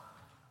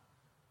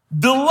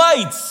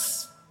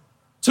delights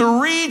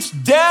to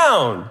reach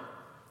down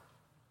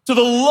to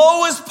the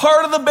lowest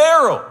part of the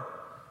barrel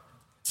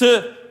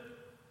to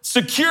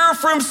secure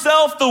for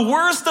himself the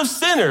worst of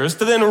sinners,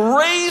 to then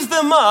raise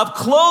them up,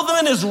 clothe them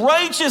in his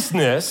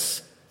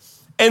righteousness,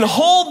 and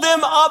hold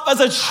them up as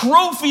a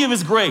trophy of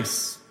his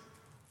grace.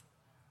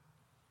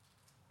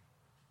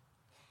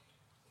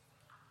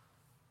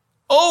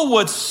 Oh,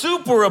 what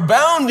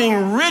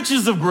superabounding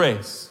riches of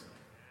grace.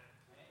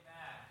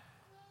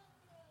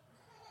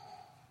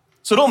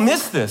 So don't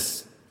miss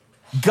this.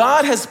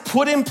 God has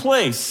put in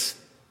place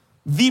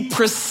the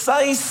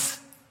precise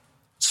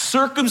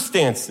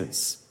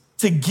circumstances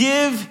to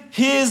give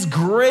his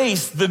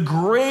grace the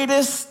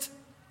greatest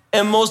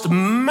and most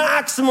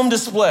maximum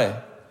display.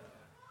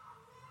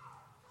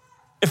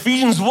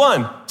 Ephesians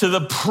 1, to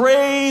the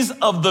praise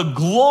of the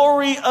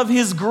glory of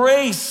his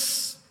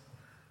grace.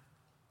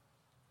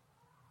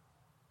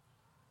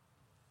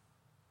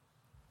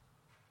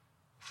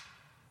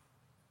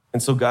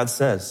 And so God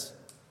says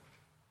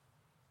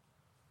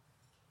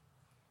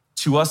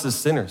to us as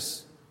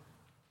sinners,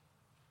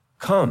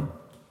 come,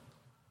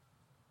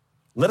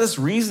 let us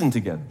reason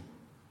together.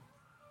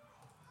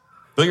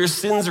 Though your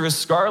sins are as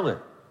scarlet,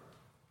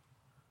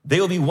 they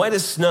will be white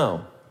as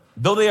snow.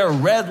 Though they are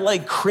red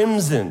like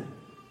crimson,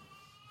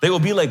 they will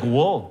be like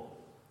wool.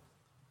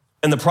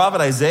 And the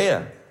prophet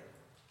Isaiah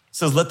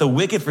says, let the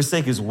wicked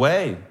forsake his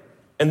way,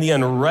 and the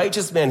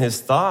unrighteous man his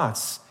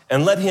thoughts,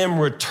 and let him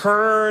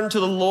return to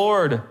the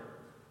Lord,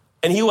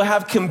 and he will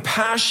have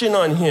compassion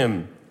on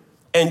him,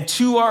 and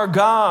to our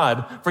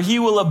God, for he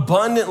will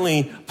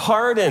abundantly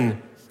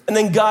pardon. And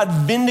then God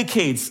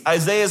vindicates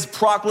Isaiah's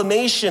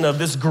proclamation of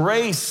this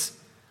grace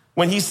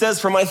when he says,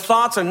 for my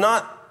thoughts are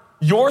not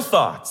your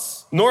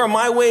thoughts, nor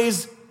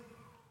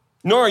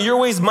are your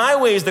ways my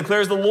ways,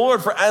 declares the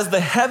Lord. For as the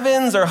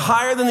heavens are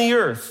higher than the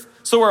earth,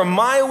 so are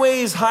my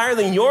ways higher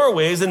than your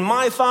ways, and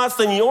my thoughts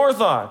than your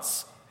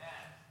thoughts.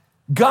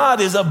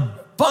 God is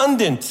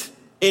abundant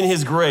in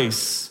his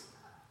grace.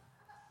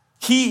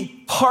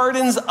 He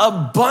pardons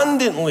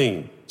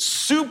abundantly,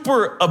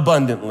 super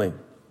abundantly.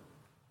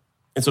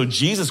 And so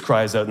Jesus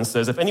cries out and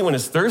says, if anyone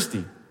is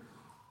thirsty,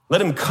 let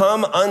him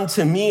come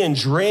unto me and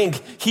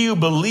drink. He who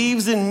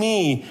believes in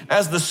me,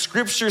 as the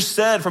scripture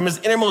said, from his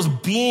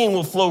innermost being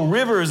will flow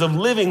rivers of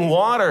living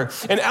water.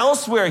 And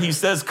elsewhere he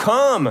says,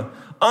 come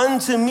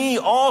unto me,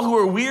 all who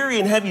are weary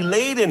and heavy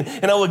laden,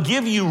 and I will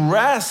give you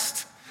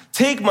rest.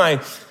 Take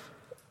my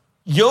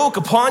yoke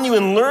upon you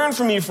and learn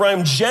from me, for I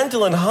am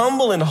gentle and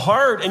humble in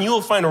heart, and you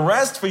will find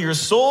rest for your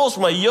souls.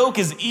 For my yoke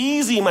is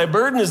easy, my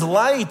burden is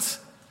light.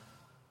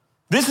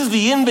 This is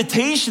the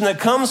invitation that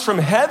comes from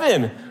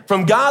heaven,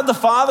 from God the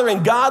Father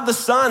and God the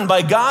Son,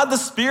 by God the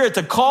Spirit,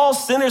 to call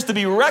sinners to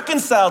be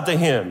reconciled to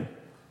him,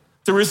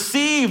 to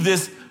receive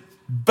this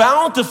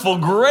bountiful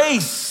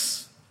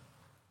grace.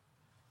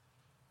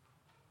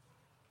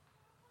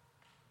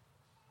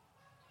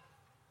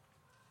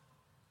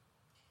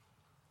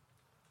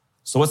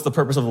 So what's the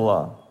purpose of the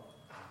law?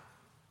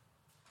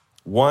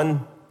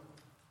 1,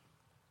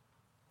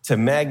 to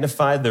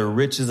magnify the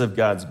riches of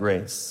God's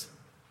grace.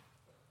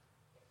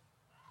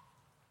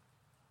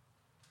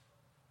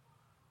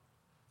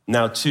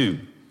 Now 2,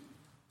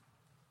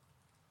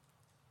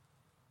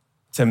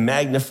 to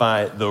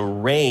magnify the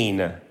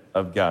reign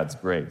of God's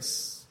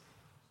grace.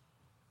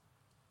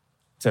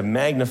 To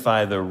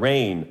magnify the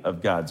reign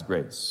of God's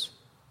grace.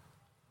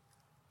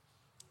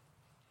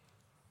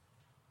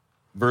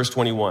 Verse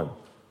 21.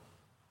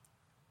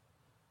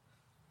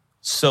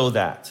 So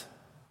that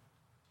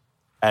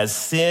as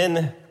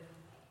sin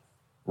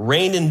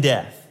reigned in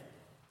death,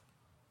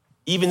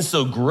 even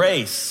so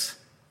grace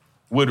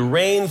would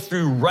reign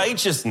through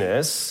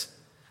righteousness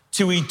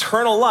to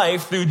eternal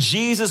life through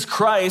Jesus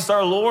Christ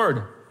our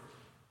Lord.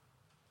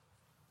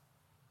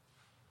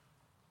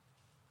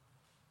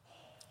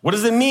 What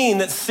does it mean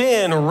that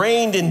sin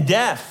reigned in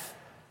death?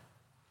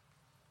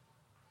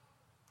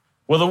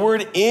 Well, the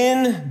word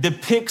in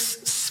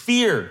depicts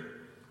sphere.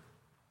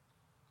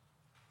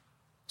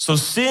 So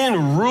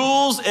sin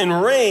rules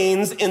and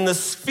reigns in the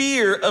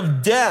sphere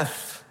of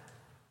death.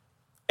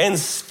 And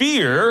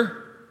sphere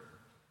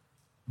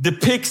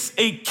depicts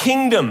a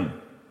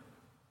kingdom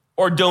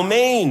or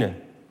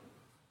domain.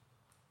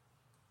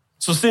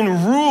 So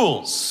sin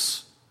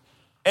rules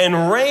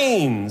and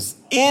reigns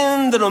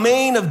in the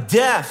domain of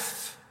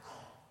death.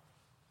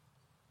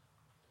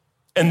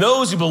 And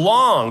those who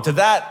belong to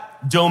that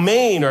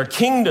domain or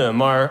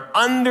kingdom are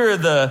under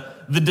the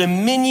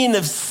dominion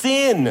of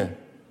sin,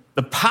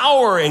 the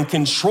power and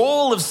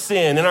control of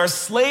sin, and are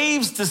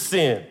slaves to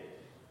sin,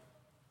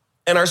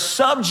 and are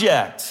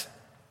subject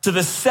to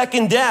the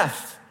second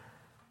death,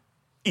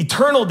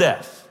 eternal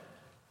death,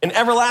 and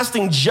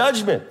everlasting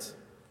judgment.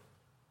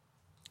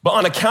 But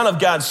on account of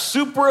God's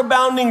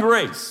superabounding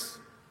grace,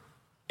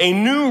 a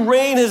new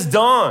reign has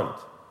dawned,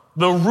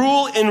 the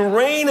rule and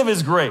reign of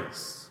his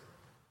grace.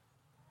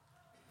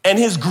 And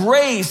his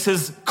grace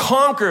has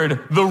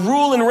conquered the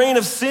rule and reign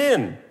of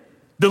sin,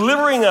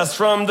 delivering us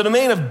from the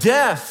domain of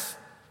death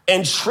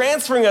and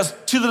transferring us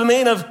to the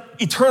domain of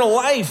eternal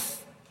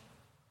life.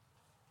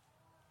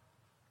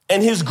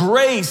 And his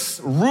grace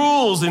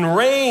rules and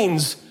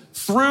reigns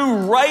through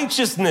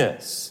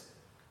righteousness,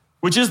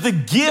 which is the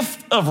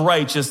gift of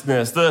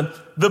righteousness, the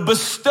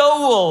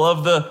bestowal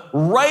of the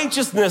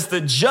righteousness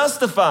that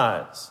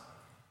justifies.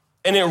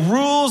 And it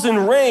rules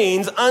and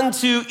reigns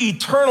unto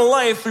eternal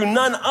life through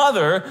none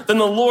other than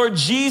the Lord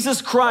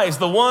Jesus Christ,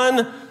 the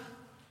one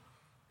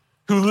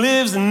who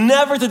lives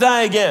never to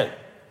die again.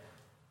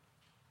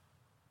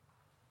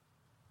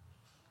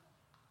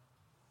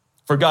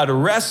 For God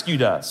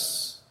rescued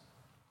us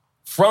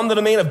from the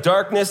domain of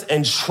darkness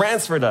and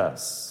transferred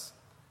us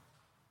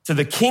to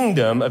the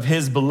kingdom of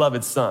his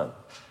beloved Son.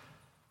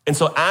 And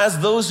so as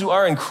those who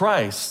are in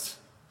Christ,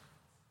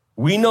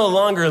 we no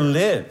longer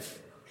live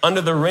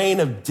under the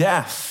reign of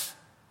death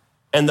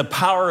and the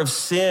power of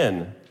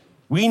sin.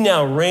 We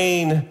now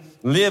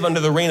live under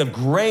the reign of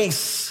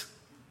grace.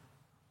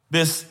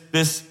 This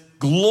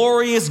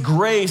glorious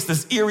grace,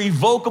 this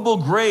irrevocable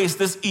grace,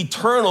 this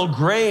eternal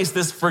grace,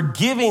 this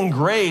forgiving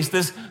grace,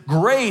 this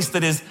grace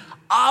that is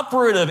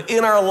operative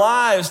in our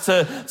lives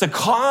to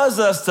cause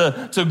us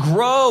to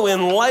grow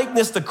in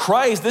likeness to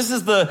Christ. This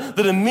is the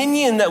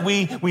dominion that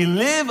we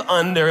live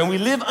under, and we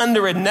live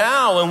under it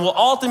now, and will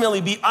ultimately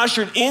be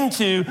ushered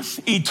into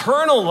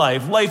eternal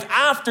life, life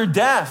after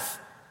death,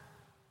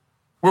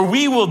 where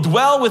we will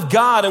dwell with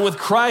God and with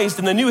Christ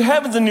in the new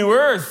heavens and new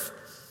earth.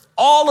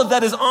 All of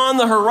that is on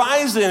the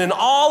horizon, and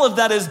all of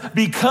that is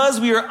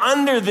because we are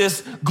under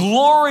this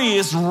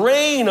glorious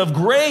reign of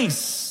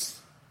grace.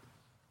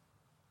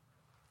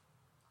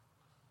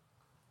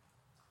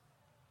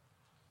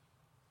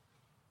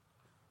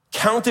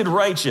 Counted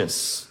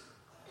righteous,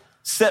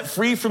 set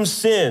free from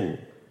sin,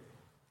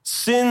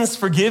 sins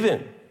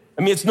forgiven.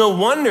 I mean, it's no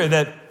wonder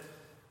that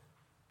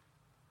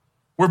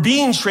we're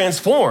being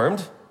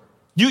transformed.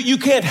 You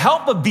can't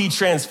help but be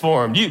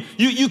transformed.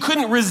 You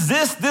couldn't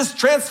resist this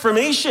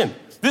transformation.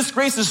 This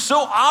grace is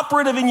so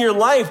operative in your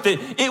life that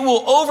it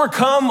will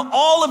overcome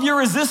all of your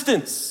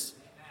resistance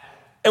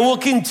and will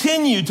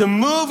continue to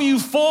move you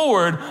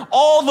forward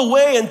all the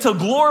way until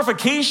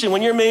glorification,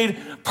 when you're made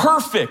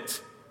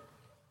perfect,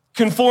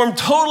 conformed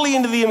totally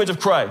into the image of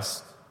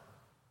Christ.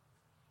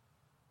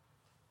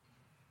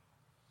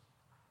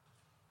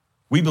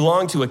 We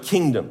belong to a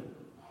kingdom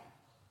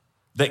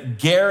that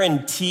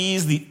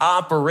guarantees the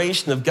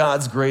operation of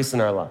God's grace in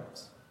our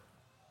lives,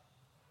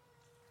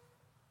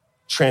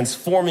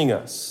 transforming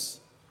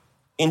us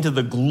into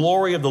the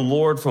glory of the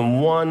Lord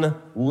from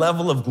one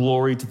level of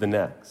glory to the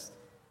next.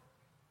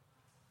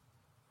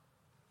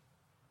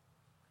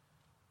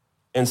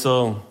 And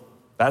so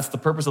that's the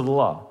purpose of the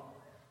law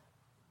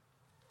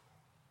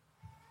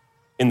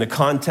in the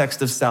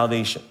context of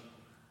salvation.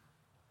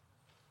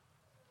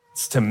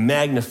 It's to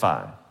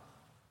magnify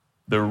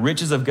the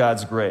riches of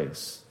God's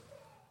grace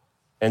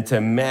and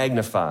to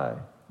magnify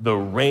the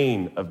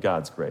reign of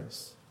God's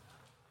grace.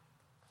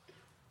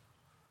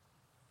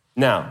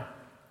 Now,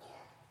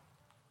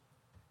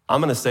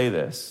 I'm going to say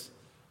this.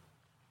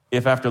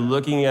 If after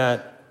looking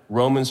at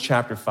Romans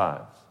chapter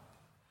 5,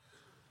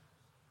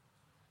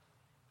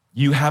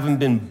 you haven't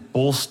been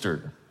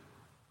bolstered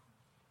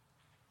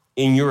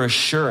in your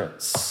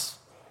assurance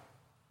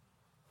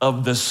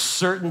of the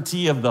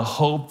certainty of the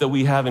hope that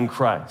we have in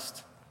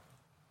Christ,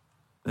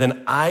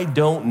 then I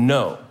don't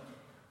know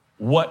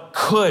what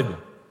could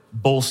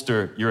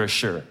bolster your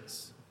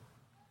assurance.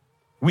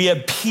 We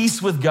have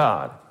peace with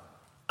God,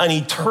 an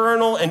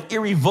eternal and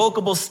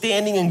irrevocable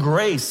standing in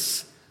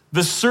grace,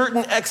 the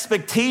certain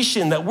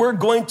expectation that we're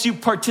going to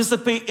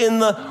participate in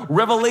the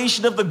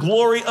revelation of the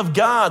glory of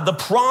God, the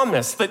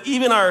promise that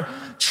even our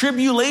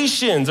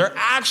tribulations are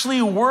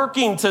actually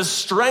working to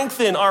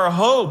strengthen our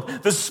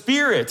hope, the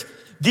Spirit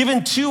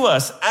given to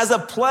us as a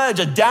pledge,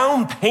 a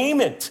down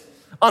payment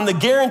on the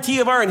guarantee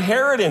of our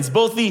inheritance,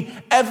 both the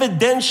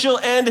evidential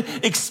and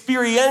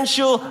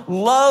experiential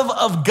love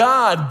of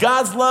God,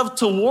 God's love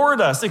toward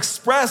us,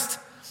 expressed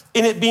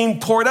in it being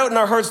poured out in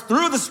our hearts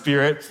through the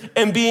Spirit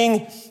and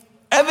being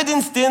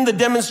evidenced in the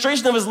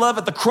demonstration of his love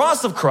at the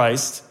cross of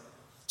Christ,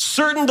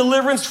 certain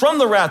deliverance from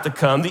the wrath to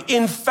come, the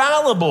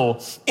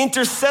infallible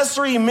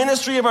intercessory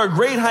ministry of our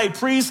great high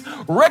priest,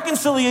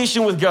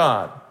 reconciliation with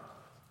God,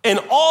 and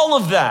all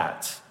of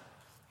that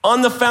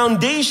on the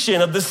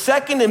foundation of the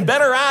second and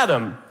better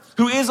Adam,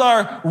 who is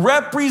our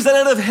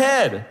representative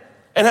head,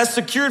 and has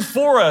secured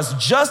for us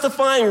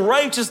justifying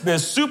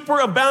righteousness,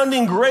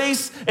 superabounding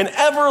grace, and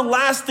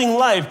everlasting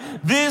life.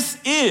 This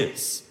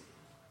is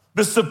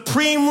the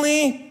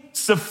supremely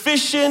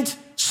sufficient,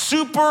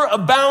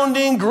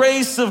 superabounding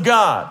grace of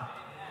God.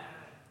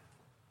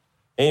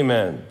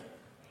 Amen.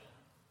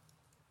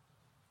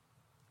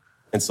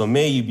 And so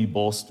may you be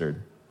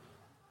bolstered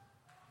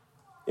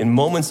in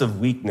moments of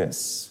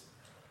weakness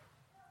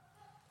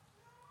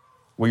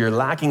where you're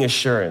lacking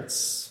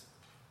assurance.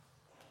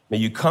 May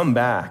you come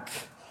back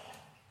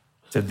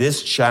to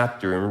this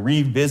chapter and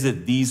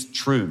revisit these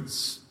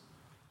truths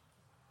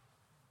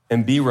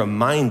and be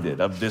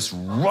reminded of this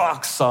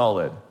rock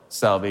solid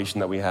salvation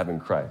that we have in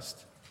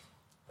Christ.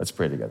 Let's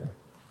pray together.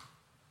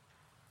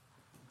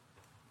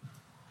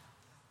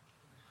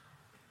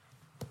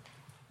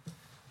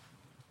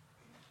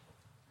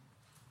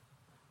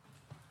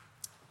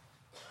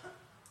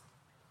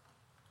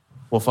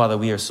 Well, Father,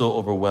 we are so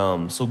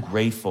overwhelmed, so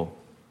grateful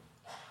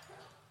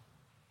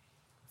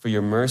for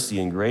your mercy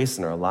and grace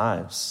in our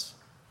lives.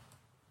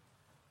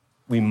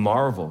 We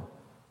marvel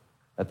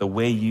at the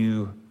way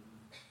you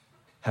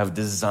have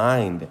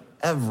designed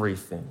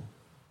everything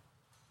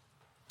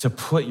to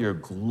put your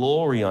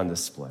glory on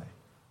display,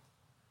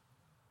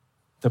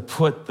 to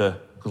put the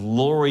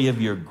glory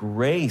of your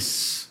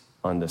grace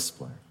on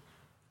display,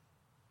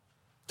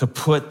 to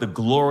put the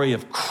glory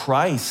of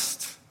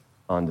Christ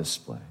on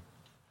display.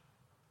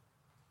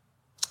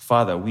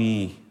 Father,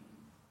 we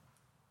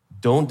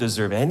don't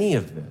deserve any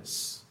of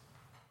this.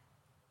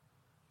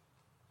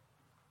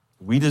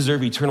 We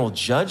deserve eternal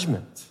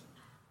judgment.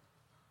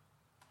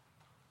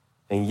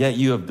 And yet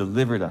you have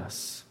delivered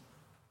us,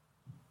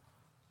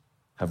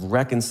 have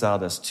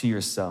reconciled us to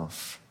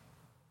yourself,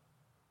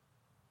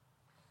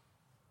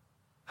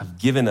 have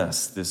given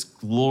us this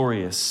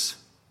glorious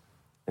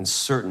and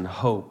certain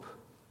hope.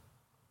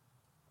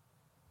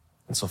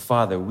 And so,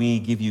 Father, we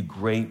give you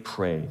great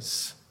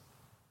praise.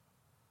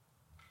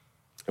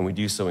 And we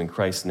do so in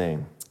Christ's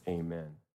name. Amen.